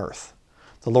heaven and earth,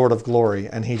 the Lord of glory.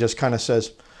 And he just kind of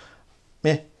says,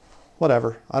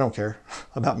 whatever, I don't care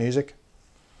about music.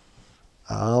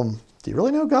 Do you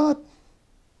really know God?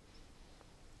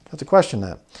 You have to question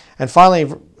that. And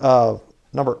finally,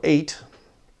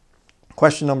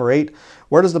 question number 8,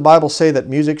 where does the Bible say that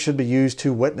music should be used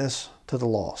to witness to the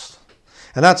lost?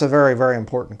 And that's a very, very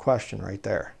important question right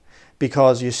there.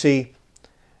 Because you see,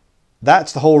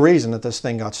 that's the whole reason that this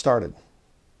thing got started.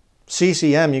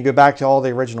 CCM, you go back to all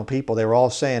the original people, they were all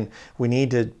saying, we need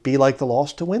to be like the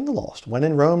lost to win the lost. When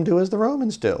in Rome, do as the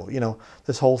Romans do. You know,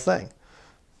 this whole thing.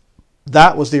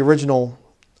 That was the original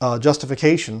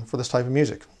justification for this type of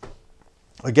music.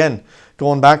 Again,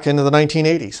 going back into the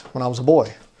 1980s when I was a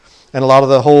boy. And a lot of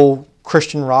the whole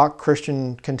Christian rock,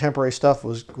 Christian contemporary stuff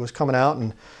was coming out.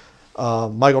 And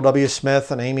Michael W.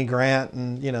 Smith and Amy Grant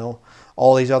and, you know,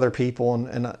 all these other people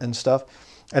and stuff.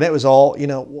 And it was all, you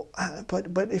know,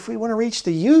 but if we want to reach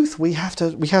the youth, we have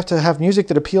to have music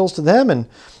that appeals to them. And,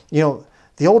 you know,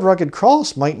 the old rugged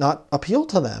cross might not appeal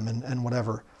to them and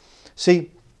whatever.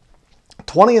 See,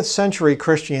 20th century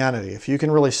Christianity, if you can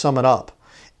really sum it up,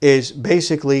 is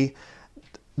basically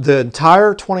the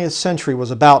entire 20th century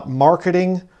was about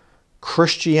marketing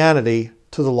Christianity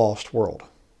to the lost world.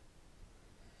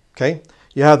 Okay?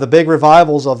 You have the big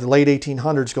revivals of the late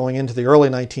 1800s going into the early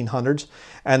 1900s,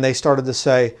 and they started to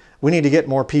say, we need to get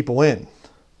more people in.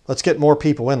 Let's get more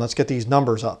people in. Let's get these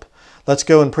numbers up. Let's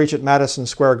go and preach at Madison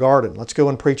Square Garden. Let's go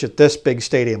and preach at this big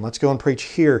stadium. Let's go and preach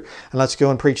here, and let's go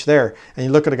and preach there. And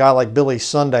you look at a guy like Billy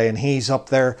Sunday, and he's up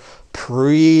there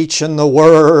preaching the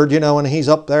word, you know, and he's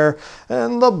up there,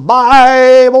 and the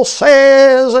Bible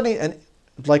says, and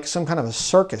like some kind of a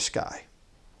circus guy.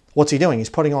 What's he doing? He's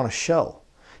putting on a show.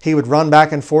 He would run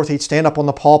back and forth. He'd stand up on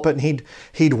the pulpit and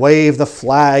he'd wave the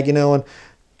flag, you know, and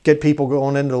get people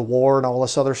going into the war and all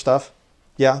this other stuff.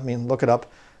 Yeah, I mean, look it up.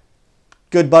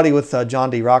 Good buddy with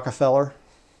John D. Rockefeller.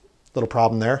 Little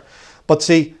problem there. But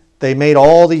see, they made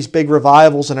all these big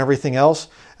revivals and everything else,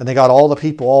 and they got all the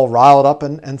people all riled up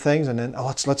and things, and then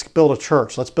let's build a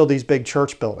church. Let's build these big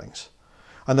church buildings.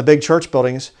 And the big church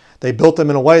buildings, they built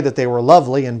them in a way that they were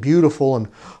lovely and beautiful, and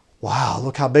wow,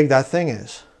 look how big that thing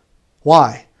is.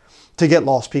 Why? To get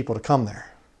lost people to come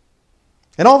there.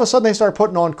 And all of a sudden they start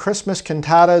putting on Christmas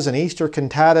cantatas and Easter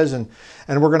cantatas, and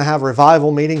we're going to have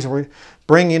revival meetings, and we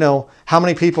bring, you know, how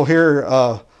many people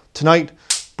here tonight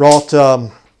brought,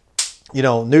 you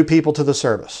know, new people to the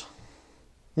service.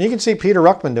 And you can see Peter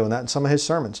Ruckman doing that in some of his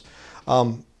sermons.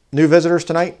 New visitors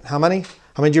tonight, how many?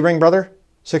 How many did you bring, brother?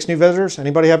 6 new visitors?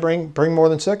 Anybody have bring more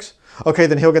than 6? Okay,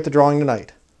 then he'll get the drawing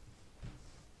tonight.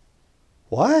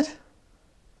 What?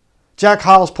 Jack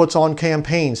Hyles puts on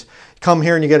campaigns. Come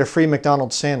here and you get a free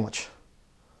McDonald's sandwich.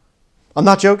 I'm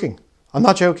not joking. I'm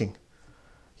not joking.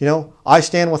 You know, I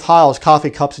stand with Hyles coffee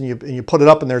cups, and you put it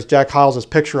up and there's Jack Hyles'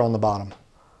 picture on the bottom.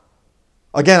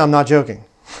 Again, I'm not joking.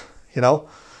 You know,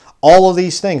 all of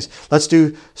these things. Let's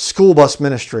do school bus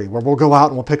ministry where we'll go out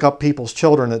and we'll pick up people's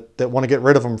children that want to get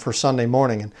rid of them for Sunday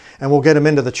morning, and we'll get them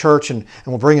into the church and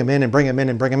we'll bring them in and bring them in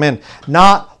and bring them in.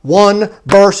 Not one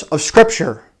verse of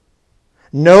Scripture.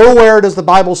 Nowhere does the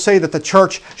Bible say that the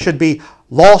church should be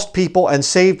lost people and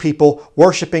saved people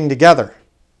worshiping together.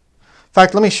 In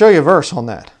fact, let me show you a verse on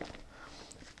that.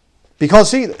 Because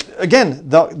see, again,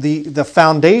 the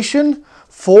foundation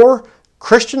for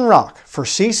Christian rock, for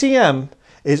CCM,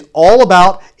 is all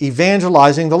about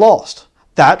evangelizing the lost.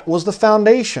 That was the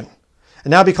foundation. And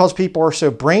now because people are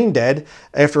so brain dead,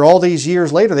 after all these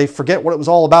years later, they forget what it was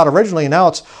all about originally. And now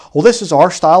it's, well, this is our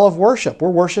style of worship. We're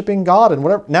worshiping God and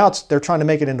whatever. Now they're trying to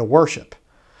make it into worship.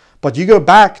 But you go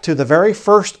back to the very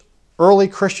first early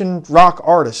Christian rock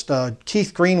artist.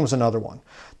 Keith Green was another one.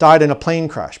 Died in a plane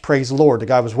crash. Praise the Lord. The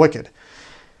guy was wicked.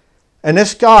 And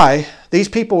this guy, these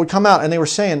people would come out and they were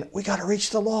saying, we got to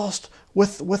reach the lost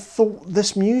with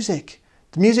this music.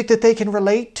 The music that they can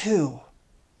relate to.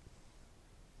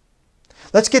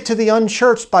 Let's get to the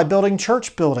unchurched by building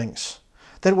church buildings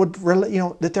that would, you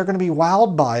know, that they're going to be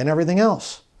wowed by and everything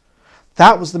else.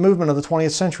 That was the movement of the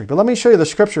 20th century. But let me show you the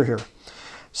scripture here.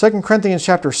 2 Corinthians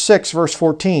chapter 6, verse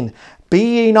 14. Be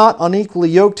ye not unequally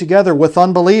yoked together with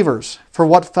unbelievers. For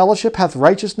what fellowship hath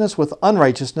righteousness with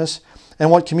unrighteousness?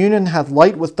 And what communion hath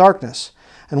light with darkness?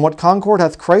 And what concord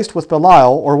hath Christ with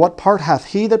Belial? Or what part hath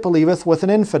he that believeth with an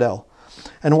infidel?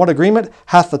 And what agreement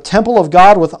hath the temple of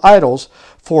God with idols?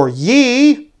 For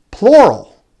ye,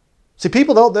 plural. See,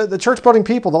 people, the church building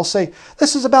people, they'll say,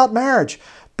 this is about marriage.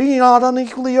 Be not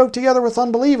unequally yoked together with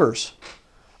unbelievers.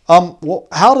 Well,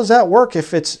 how does that work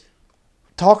if it's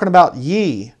talking about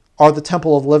ye are the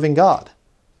temple of the living God?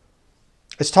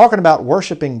 It's talking about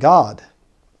worshiping God.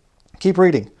 Keep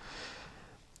reading.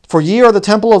 For ye are the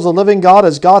temple of the living God,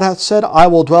 as God hath said, I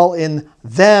will dwell in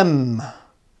them,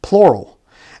 plural,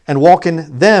 and walk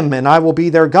in them, and I will be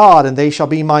their God, and they shall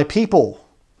be my people.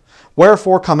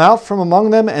 Wherefore come out from among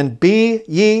them, and be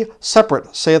ye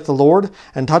separate, saith the Lord,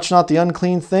 and touch not the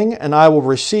unclean thing, and I will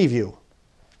receive you.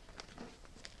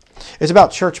 It's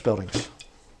about church buildings.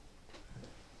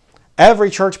 Every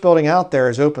church building out there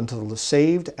is open to the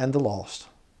saved and the lost.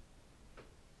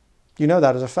 You know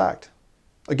that as a fact.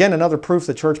 Again, another proof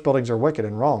that church buildings are wicked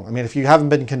and wrong. I mean, if you haven't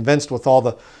been convinced with all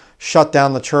the shut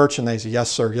down the church and they say,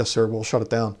 yes, sir, we'll shut it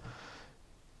down.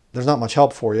 There's not much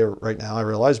help for you right now, I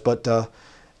realize. But,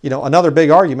 another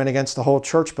big argument against the whole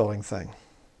church building thing.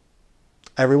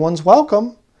 Everyone's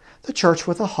welcome. The church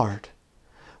with a heart.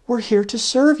 We're here to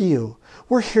serve you.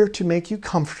 We're here to make you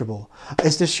comfortable.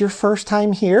 Is this your first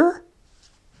time here?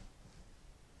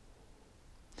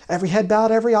 Every head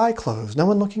bowed, every eye closed, no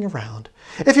one looking around.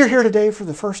 If you're here today for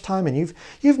the first time and you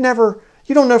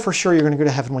don't know for sure you're going to go to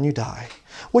heaven when you die,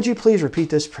 would you please repeat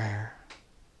this prayer?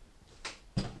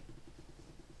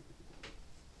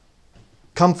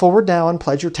 Come forward now and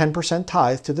pledge your 10%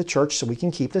 tithe to the church so we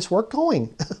can keep this work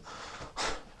going.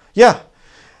 Yeah.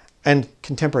 And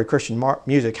contemporary Christian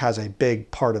music has a big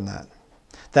part in that.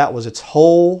 That was its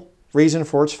whole reason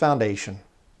for its foundation.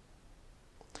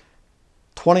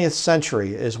 20th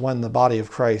century is when the body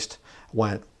of Christ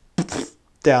went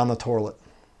down the toilet.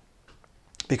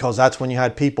 Because that's when you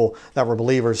had people that were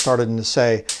believers starting to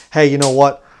say, hey, you know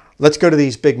what? Let's go to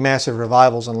these big massive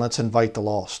revivals and let's invite the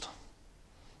lost.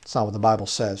 That's not what the Bible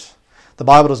says. The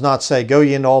Bible does not say, go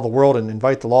ye into all the world and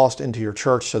invite the lost into your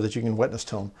church so that you can witness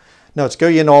to them. No, it's go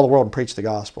ye into all the world and preach the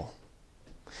gospel.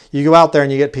 You go out there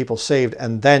and you get people saved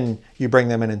and then you bring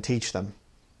them in and teach them.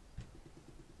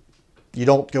 You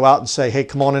don't go out and say, hey,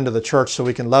 come on into the church so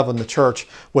we can leaven the church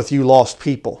with you lost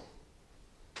people.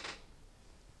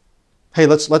 Hey,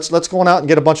 let's go on out and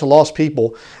get a bunch of lost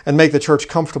people and make the church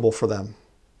comfortable for them.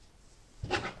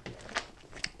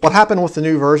 What happened with the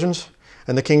new versions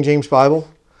and the King James Bible?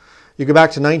 You go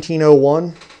back to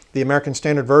 1901, the American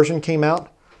Standard Version came out.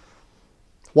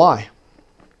 Why?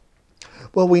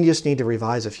 Well, we just need to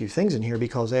revise a few things in here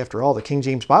because after all, the King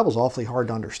James Bible is awfully hard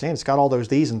to understand. It's got all those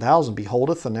these and thous and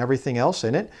beholdeth and everything else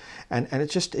in it. And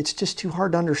it's just too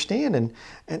hard to understand.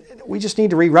 And we just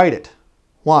need to rewrite it.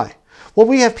 Why? Well,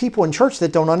 we have people in church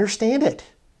that don't understand it.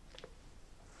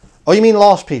 Oh, you mean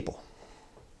lost people?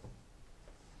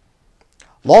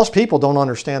 Lost people don't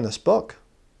understand this book.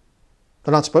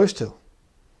 They're not supposed to.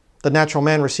 The natural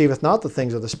man receiveth not the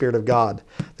things of the Spirit of God.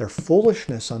 They're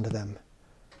foolishness unto them.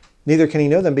 Neither can he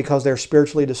know them because they're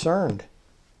spiritually discerned.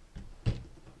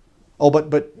 Oh,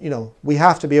 but we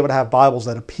have to be able to have Bibles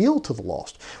that appeal to the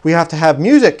lost. We have to have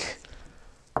music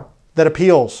that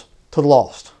appeals to the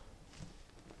lost.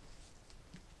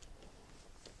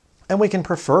 And we can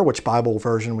prefer which Bible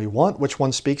version we want, which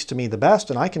one speaks to me the best,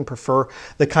 and I can prefer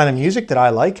the kind of music that I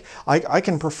like. I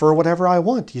can prefer whatever I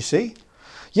want, you see?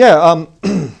 Yeah,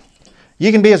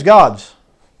 you can be as gods.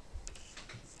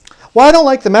 Well, I don't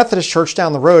like the Methodist church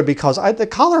down the road because the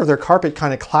color of their carpet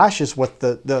kind of clashes with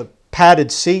the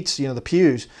padded seats, the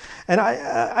pews. And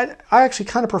I actually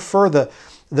kind of prefer the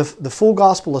Full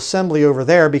Gospel Assembly over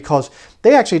there because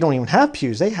they actually don't even have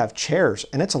pews. They have chairs,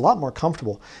 and it's a lot more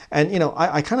comfortable. And,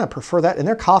 I kind of prefer that. And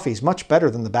their coffee is much better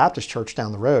than the Baptist church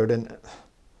down the road. And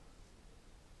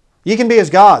you can be as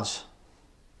gods.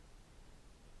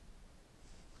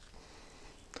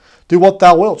 Do what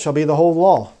thou wilt shall be the whole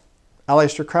law.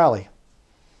 Aleister Crowley.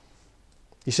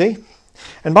 You see?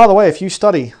 And by the way, if you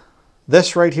study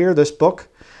this right here, this book,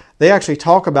 they actually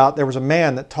talk about, there was a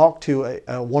man that talked to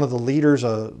one of the leaders,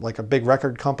 like a big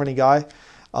record company guy,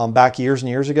 back years and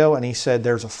years ago, and he said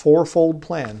there's a fourfold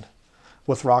plan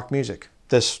with rock music.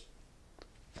 This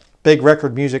big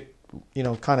record music,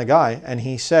 kind of guy, and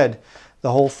he said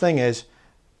the whole thing is,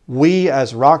 we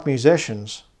as rock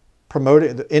musicians,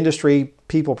 the industry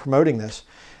people promoting this,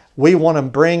 we want to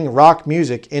bring rock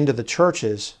music into the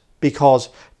churches because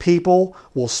people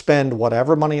will spend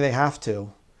whatever money they have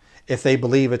to if they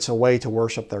believe it's a way to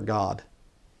worship their God.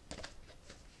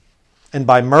 And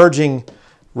by merging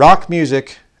rock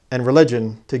music and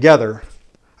religion together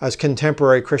as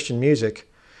contemporary Christian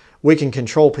music, we can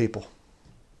control people.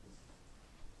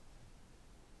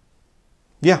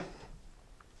 Yeah.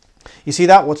 You see,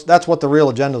 that's what the real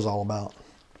agenda is all about.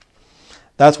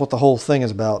 That's what the whole thing is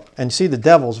about. And see, the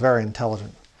devil is very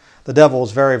intelligent. The devil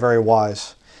is very, very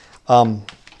wise.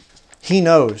 He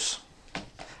knows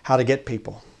how to get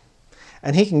people.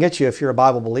 And he can get you if you're a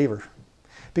Bible believer.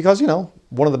 Because,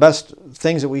 one of the best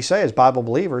things that we say as Bible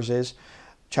believers is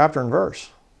chapter and verse.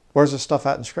 Where's this stuff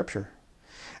at in Scripture?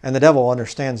 And the devil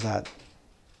understands that.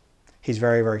 He's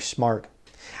very, very smart.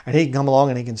 And he can come along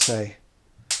and he can say,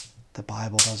 the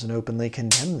Bible doesn't openly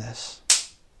condemn this.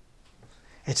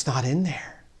 It's not in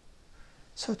there.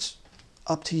 So it's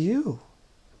up to you.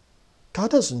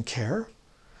 God doesn't care.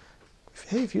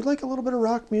 Hey, if you like a little bit of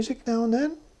rock music now and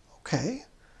then, okay.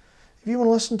 If you want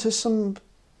to listen to some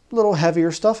little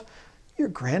heavier stuff, your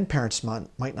grandparents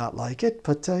might not like it,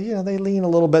 but you know, they lean a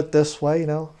little bit this way, you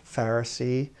know,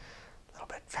 Pharisee, a little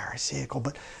bit Pharisaical,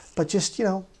 but just, you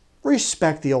know,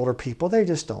 respect the older people. They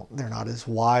just don't, they're not as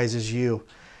wise as you.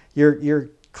 You're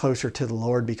closer to the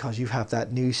Lord because you have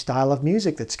that new style of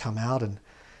music that's come out, and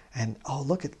oh,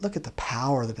 look at the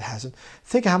power that it has. And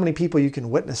think of how many people you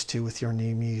can witness to with your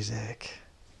new music.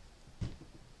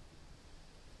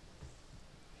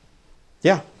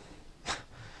 Yeah.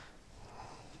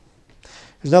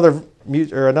 There's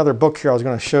another book here. I was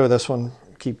going to show this one.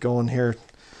 Keep going here.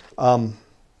 I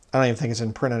don't even think it's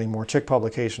in print anymore. Chick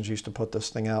Publications used to put this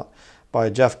thing out by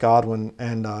Jeff Godwin,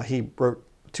 and he wrote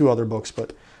 2 other books.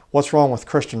 But What's Wrong with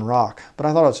Christian Rock? But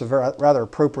I thought it was a rather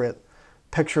appropriate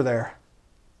picture there.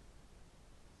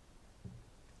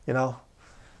 You know,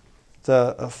 it's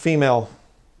a female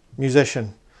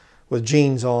musician with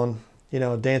jeans on, you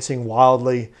know, dancing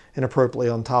wildly, inappropriately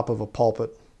on top of a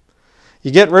pulpit. You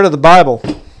get rid of the Bible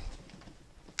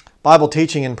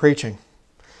teaching and preaching.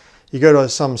 You go to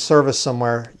some service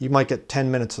somewhere, you might get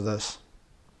 10 minutes of this.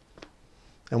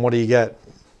 And what do you get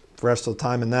the rest of the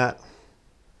time in that?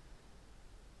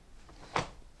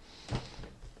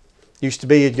 Used to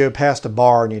be you'd go past a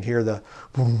bar and you'd hear the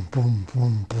boom, boom,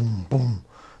 boom, boom, boom,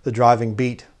 the driving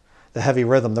beat, the heavy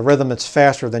rhythm, the rhythm that's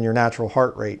faster than your natural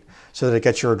heart rate so that it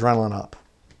gets your adrenaline up.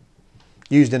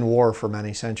 Used in war for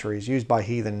many centuries, used by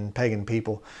heathen and pagan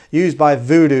people, used by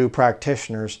voodoo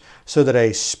practitioners so that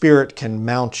a spirit can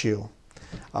mount you.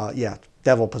 Yeah,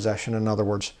 devil possession, in other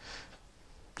words.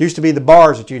 Used to be the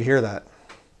bars that you'd hear that.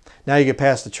 Now you get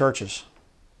past the churches.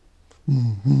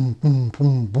 Boom, boom, boom,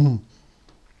 boom, boom.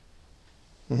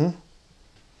 And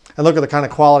look at the kind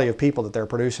of quality of people that they're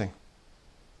producing.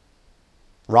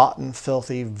 Rotten,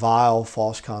 filthy, vile,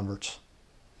 false converts.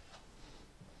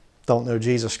 Don't know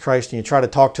Jesus Christ, and you try to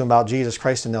talk to them about Jesus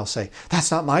Christ, and they'll say,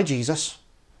 that's not my Jesus.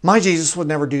 My Jesus would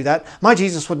never do that. My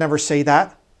Jesus would never say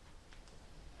that.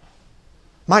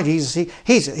 My Jesus,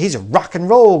 he's a rock and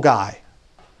roll guy.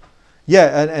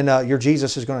 Yeah, and your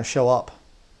Jesus is going to show up.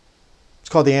 It's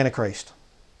called the Antichrist.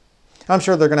 I'm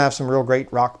sure they're going to have some real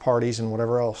great rock parties and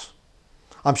whatever else.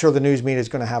 I'm sure the news media is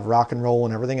going to have rock and roll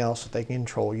and everything else that they can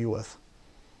control you with.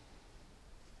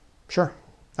 Sure,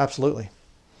 absolutely.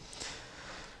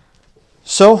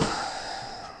 So,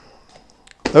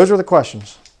 those are the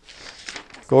questions.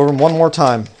 Go over them one more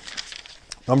time.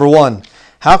 Number 1,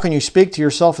 how can you speak to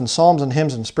yourself in psalms and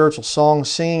hymns and spiritual songs,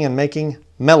 singing and making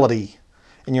melody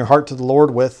in your heart to the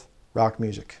Lord with rock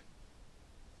music?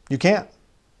 You can't.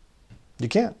 You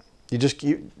can't.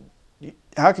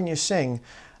 How can you sing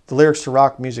the lyrics to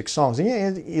rock music songs?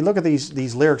 And you look at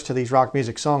these lyrics to these rock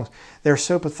music songs, they're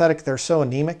so pathetic, they're so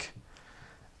anemic.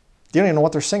 You don't even know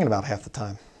what they're singing about half the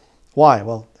time. Why?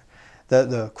 Well,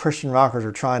 the Christian rockers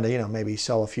are trying to, maybe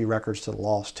sell a few records to the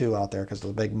lost too out there because of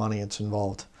the big money that's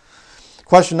involved.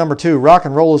 Question number 2, rock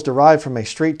and roll is derived from a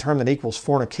street term that equals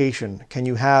fornication. Can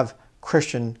you have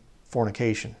Christian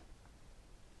fornication?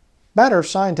 Matter of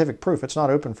scientific proof. It's not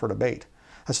open for debate.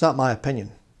 That's not my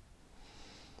opinion.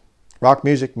 Rock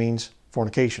music means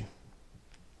fornication,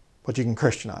 but you can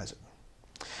Christianize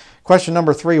it. Question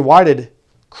number 3, why did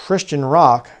Christian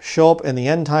rock show up in the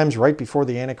end times right before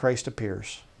the Antichrist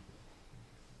appears?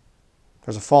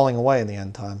 There's a falling away in the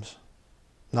end times,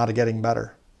 not a getting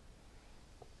better.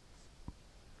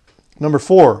 Number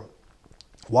 4,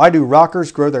 why do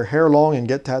rockers grow their hair long and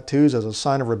get tattoos as a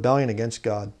sign of rebellion against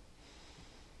God?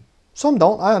 Some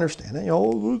don't. I understand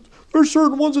it. There's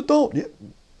certain ones that don't. Yeah,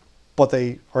 but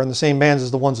they are in the same bands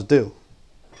as the ones that do.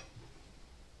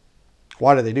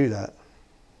 Why do they do that?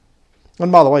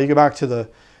 And by the way, you go back to the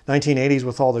 1980s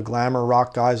with all the glamour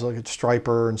rock guys like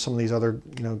Stryper and some of these other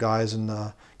guys, and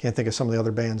can't think of some of the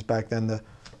other bands back then, the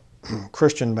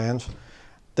Christian bands.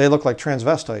 They look like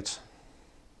transvestites.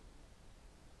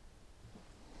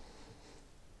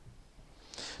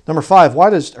 Number 5,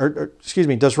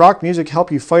 does rock music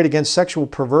help you fight against sexual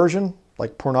perversion,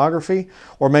 like pornography,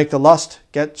 or make the lust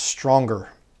get stronger?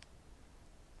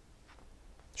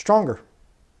 Stronger.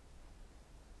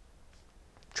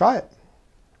 Try it.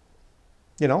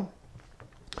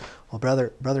 Well,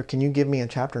 brother, can you give me a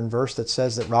chapter and verse that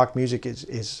says that rock music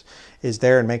is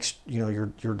there and makes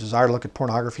your desire to look at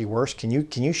pornography worse? Can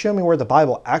you show me where the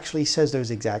Bible actually says those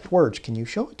exact words? Can you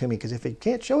show it to me? Because if it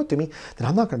can't show it to me, then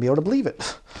I'm not going to be able to believe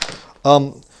it.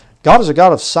 God is a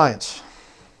God of science.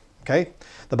 Okay?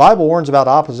 The Bible warns about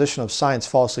opposition of science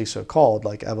falsely so called,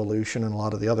 like evolution and a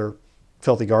lot of the other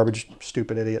filthy garbage,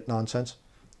 stupid idiot nonsense.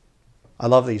 I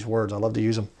love these words. I love to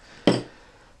use them.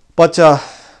 But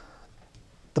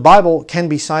the Bible can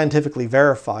be scientifically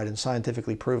verified and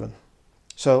scientifically proven.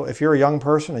 So if you're a young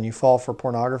person and you fall for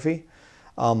pornography,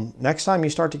 next time you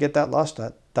start to get that lust,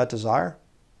 that desire,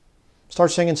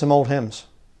 start singing some old hymns.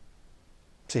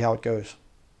 See how it goes.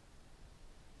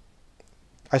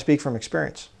 I speak from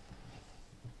experience.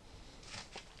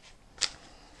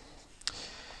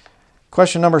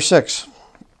 Question number 6.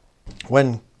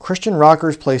 When Christian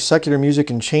rockers play secular music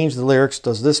and change the lyrics,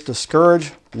 does this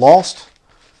discourage lost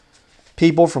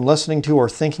people from listening to or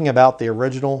thinking about the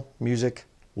original music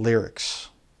lyrics?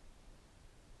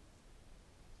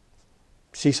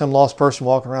 See some lost person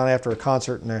walking around after a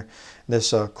concert and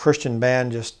this Christian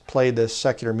band just played this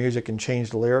secular music and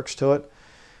changed the lyrics to it.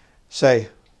 Say,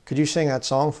 could you sing that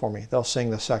song for me? They'll sing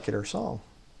the secular song.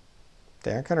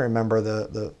 They aren't going to remember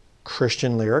the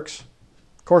Christian lyrics.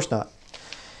 Of course not.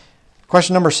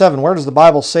 Question number 7. Where does the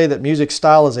Bible say that music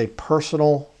style is a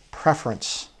personal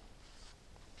preference?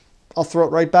 I'll throw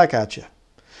it right back at you.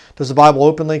 Does the Bible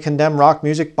openly condemn rock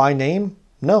music by name?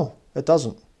 No, it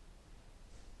doesn't.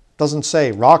 It doesn't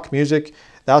say rock music,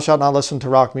 thou shalt not listen to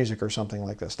rock music or something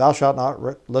like this. Thou shalt not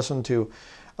listen to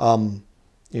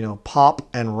pop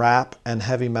and rap and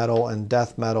heavy metal and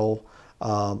death metal,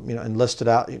 and list it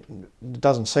out. It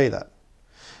doesn't say that.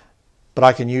 But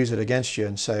I can use it against you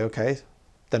and say, okay,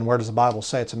 then where does the Bible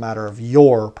say it's a matter of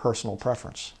your personal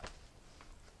preference?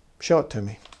 Show it to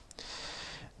me.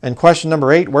 And question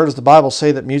number 8, where does the Bible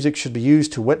say that music should be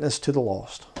used to witness to the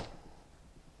lost?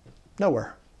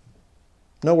 Nowhere.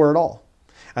 Nowhere at all.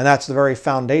 And that's the very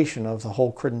foundation of the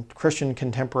whole Christian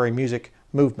contemporary music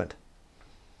movement.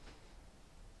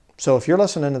 So if you're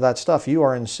listening to that stuff, you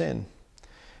are in sin.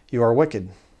 You are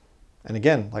wicked. And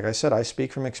again, like I said, I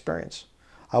speak from experience.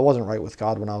 I wasn't right with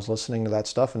God when I was listening to that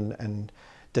stuff and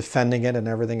defending it and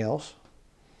everything else.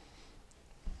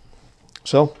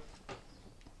 So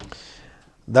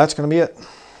that's going to be it.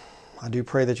 I do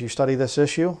pray that you study this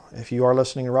issue. If you are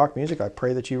listening to rock music, I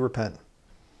pray that you repent.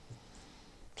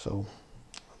 So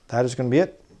that is going to be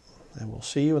it, and we'll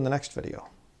see you in the next video.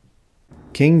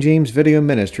 King James Video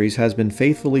Ministries has been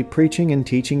faithfully preaching and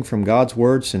teaching from God's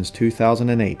Word since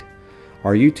 2008.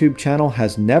 Our YouTube channel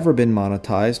has never been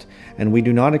monetized, and we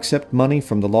do not accept money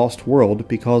from the lost world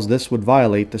because this would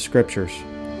violate the Scriptures.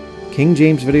 King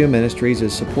James Video Ministries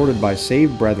is supported by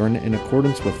saved brethren in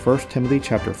accordance with 1 Timothy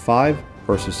chapter 5,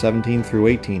 verses 17 through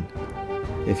 18.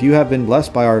 If you have been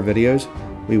blessed by our videos,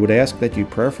 we would ask that you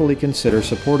prayerfully consider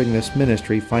supporting this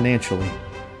ministry financially.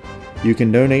 You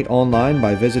can donate online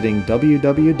by visiting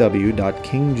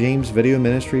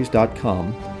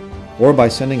www.kingjamesvideoministries.com or by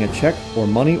sending a check or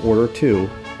money order to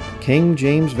King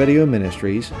James Video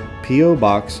Ministries, P.O.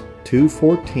 Box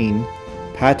 214,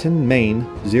 Patten, Maine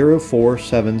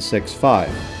 04765.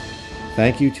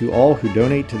 Thank you to all who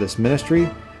donate to this ministry,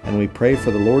 and we pray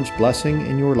for the Lord's blessing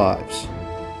in your lives.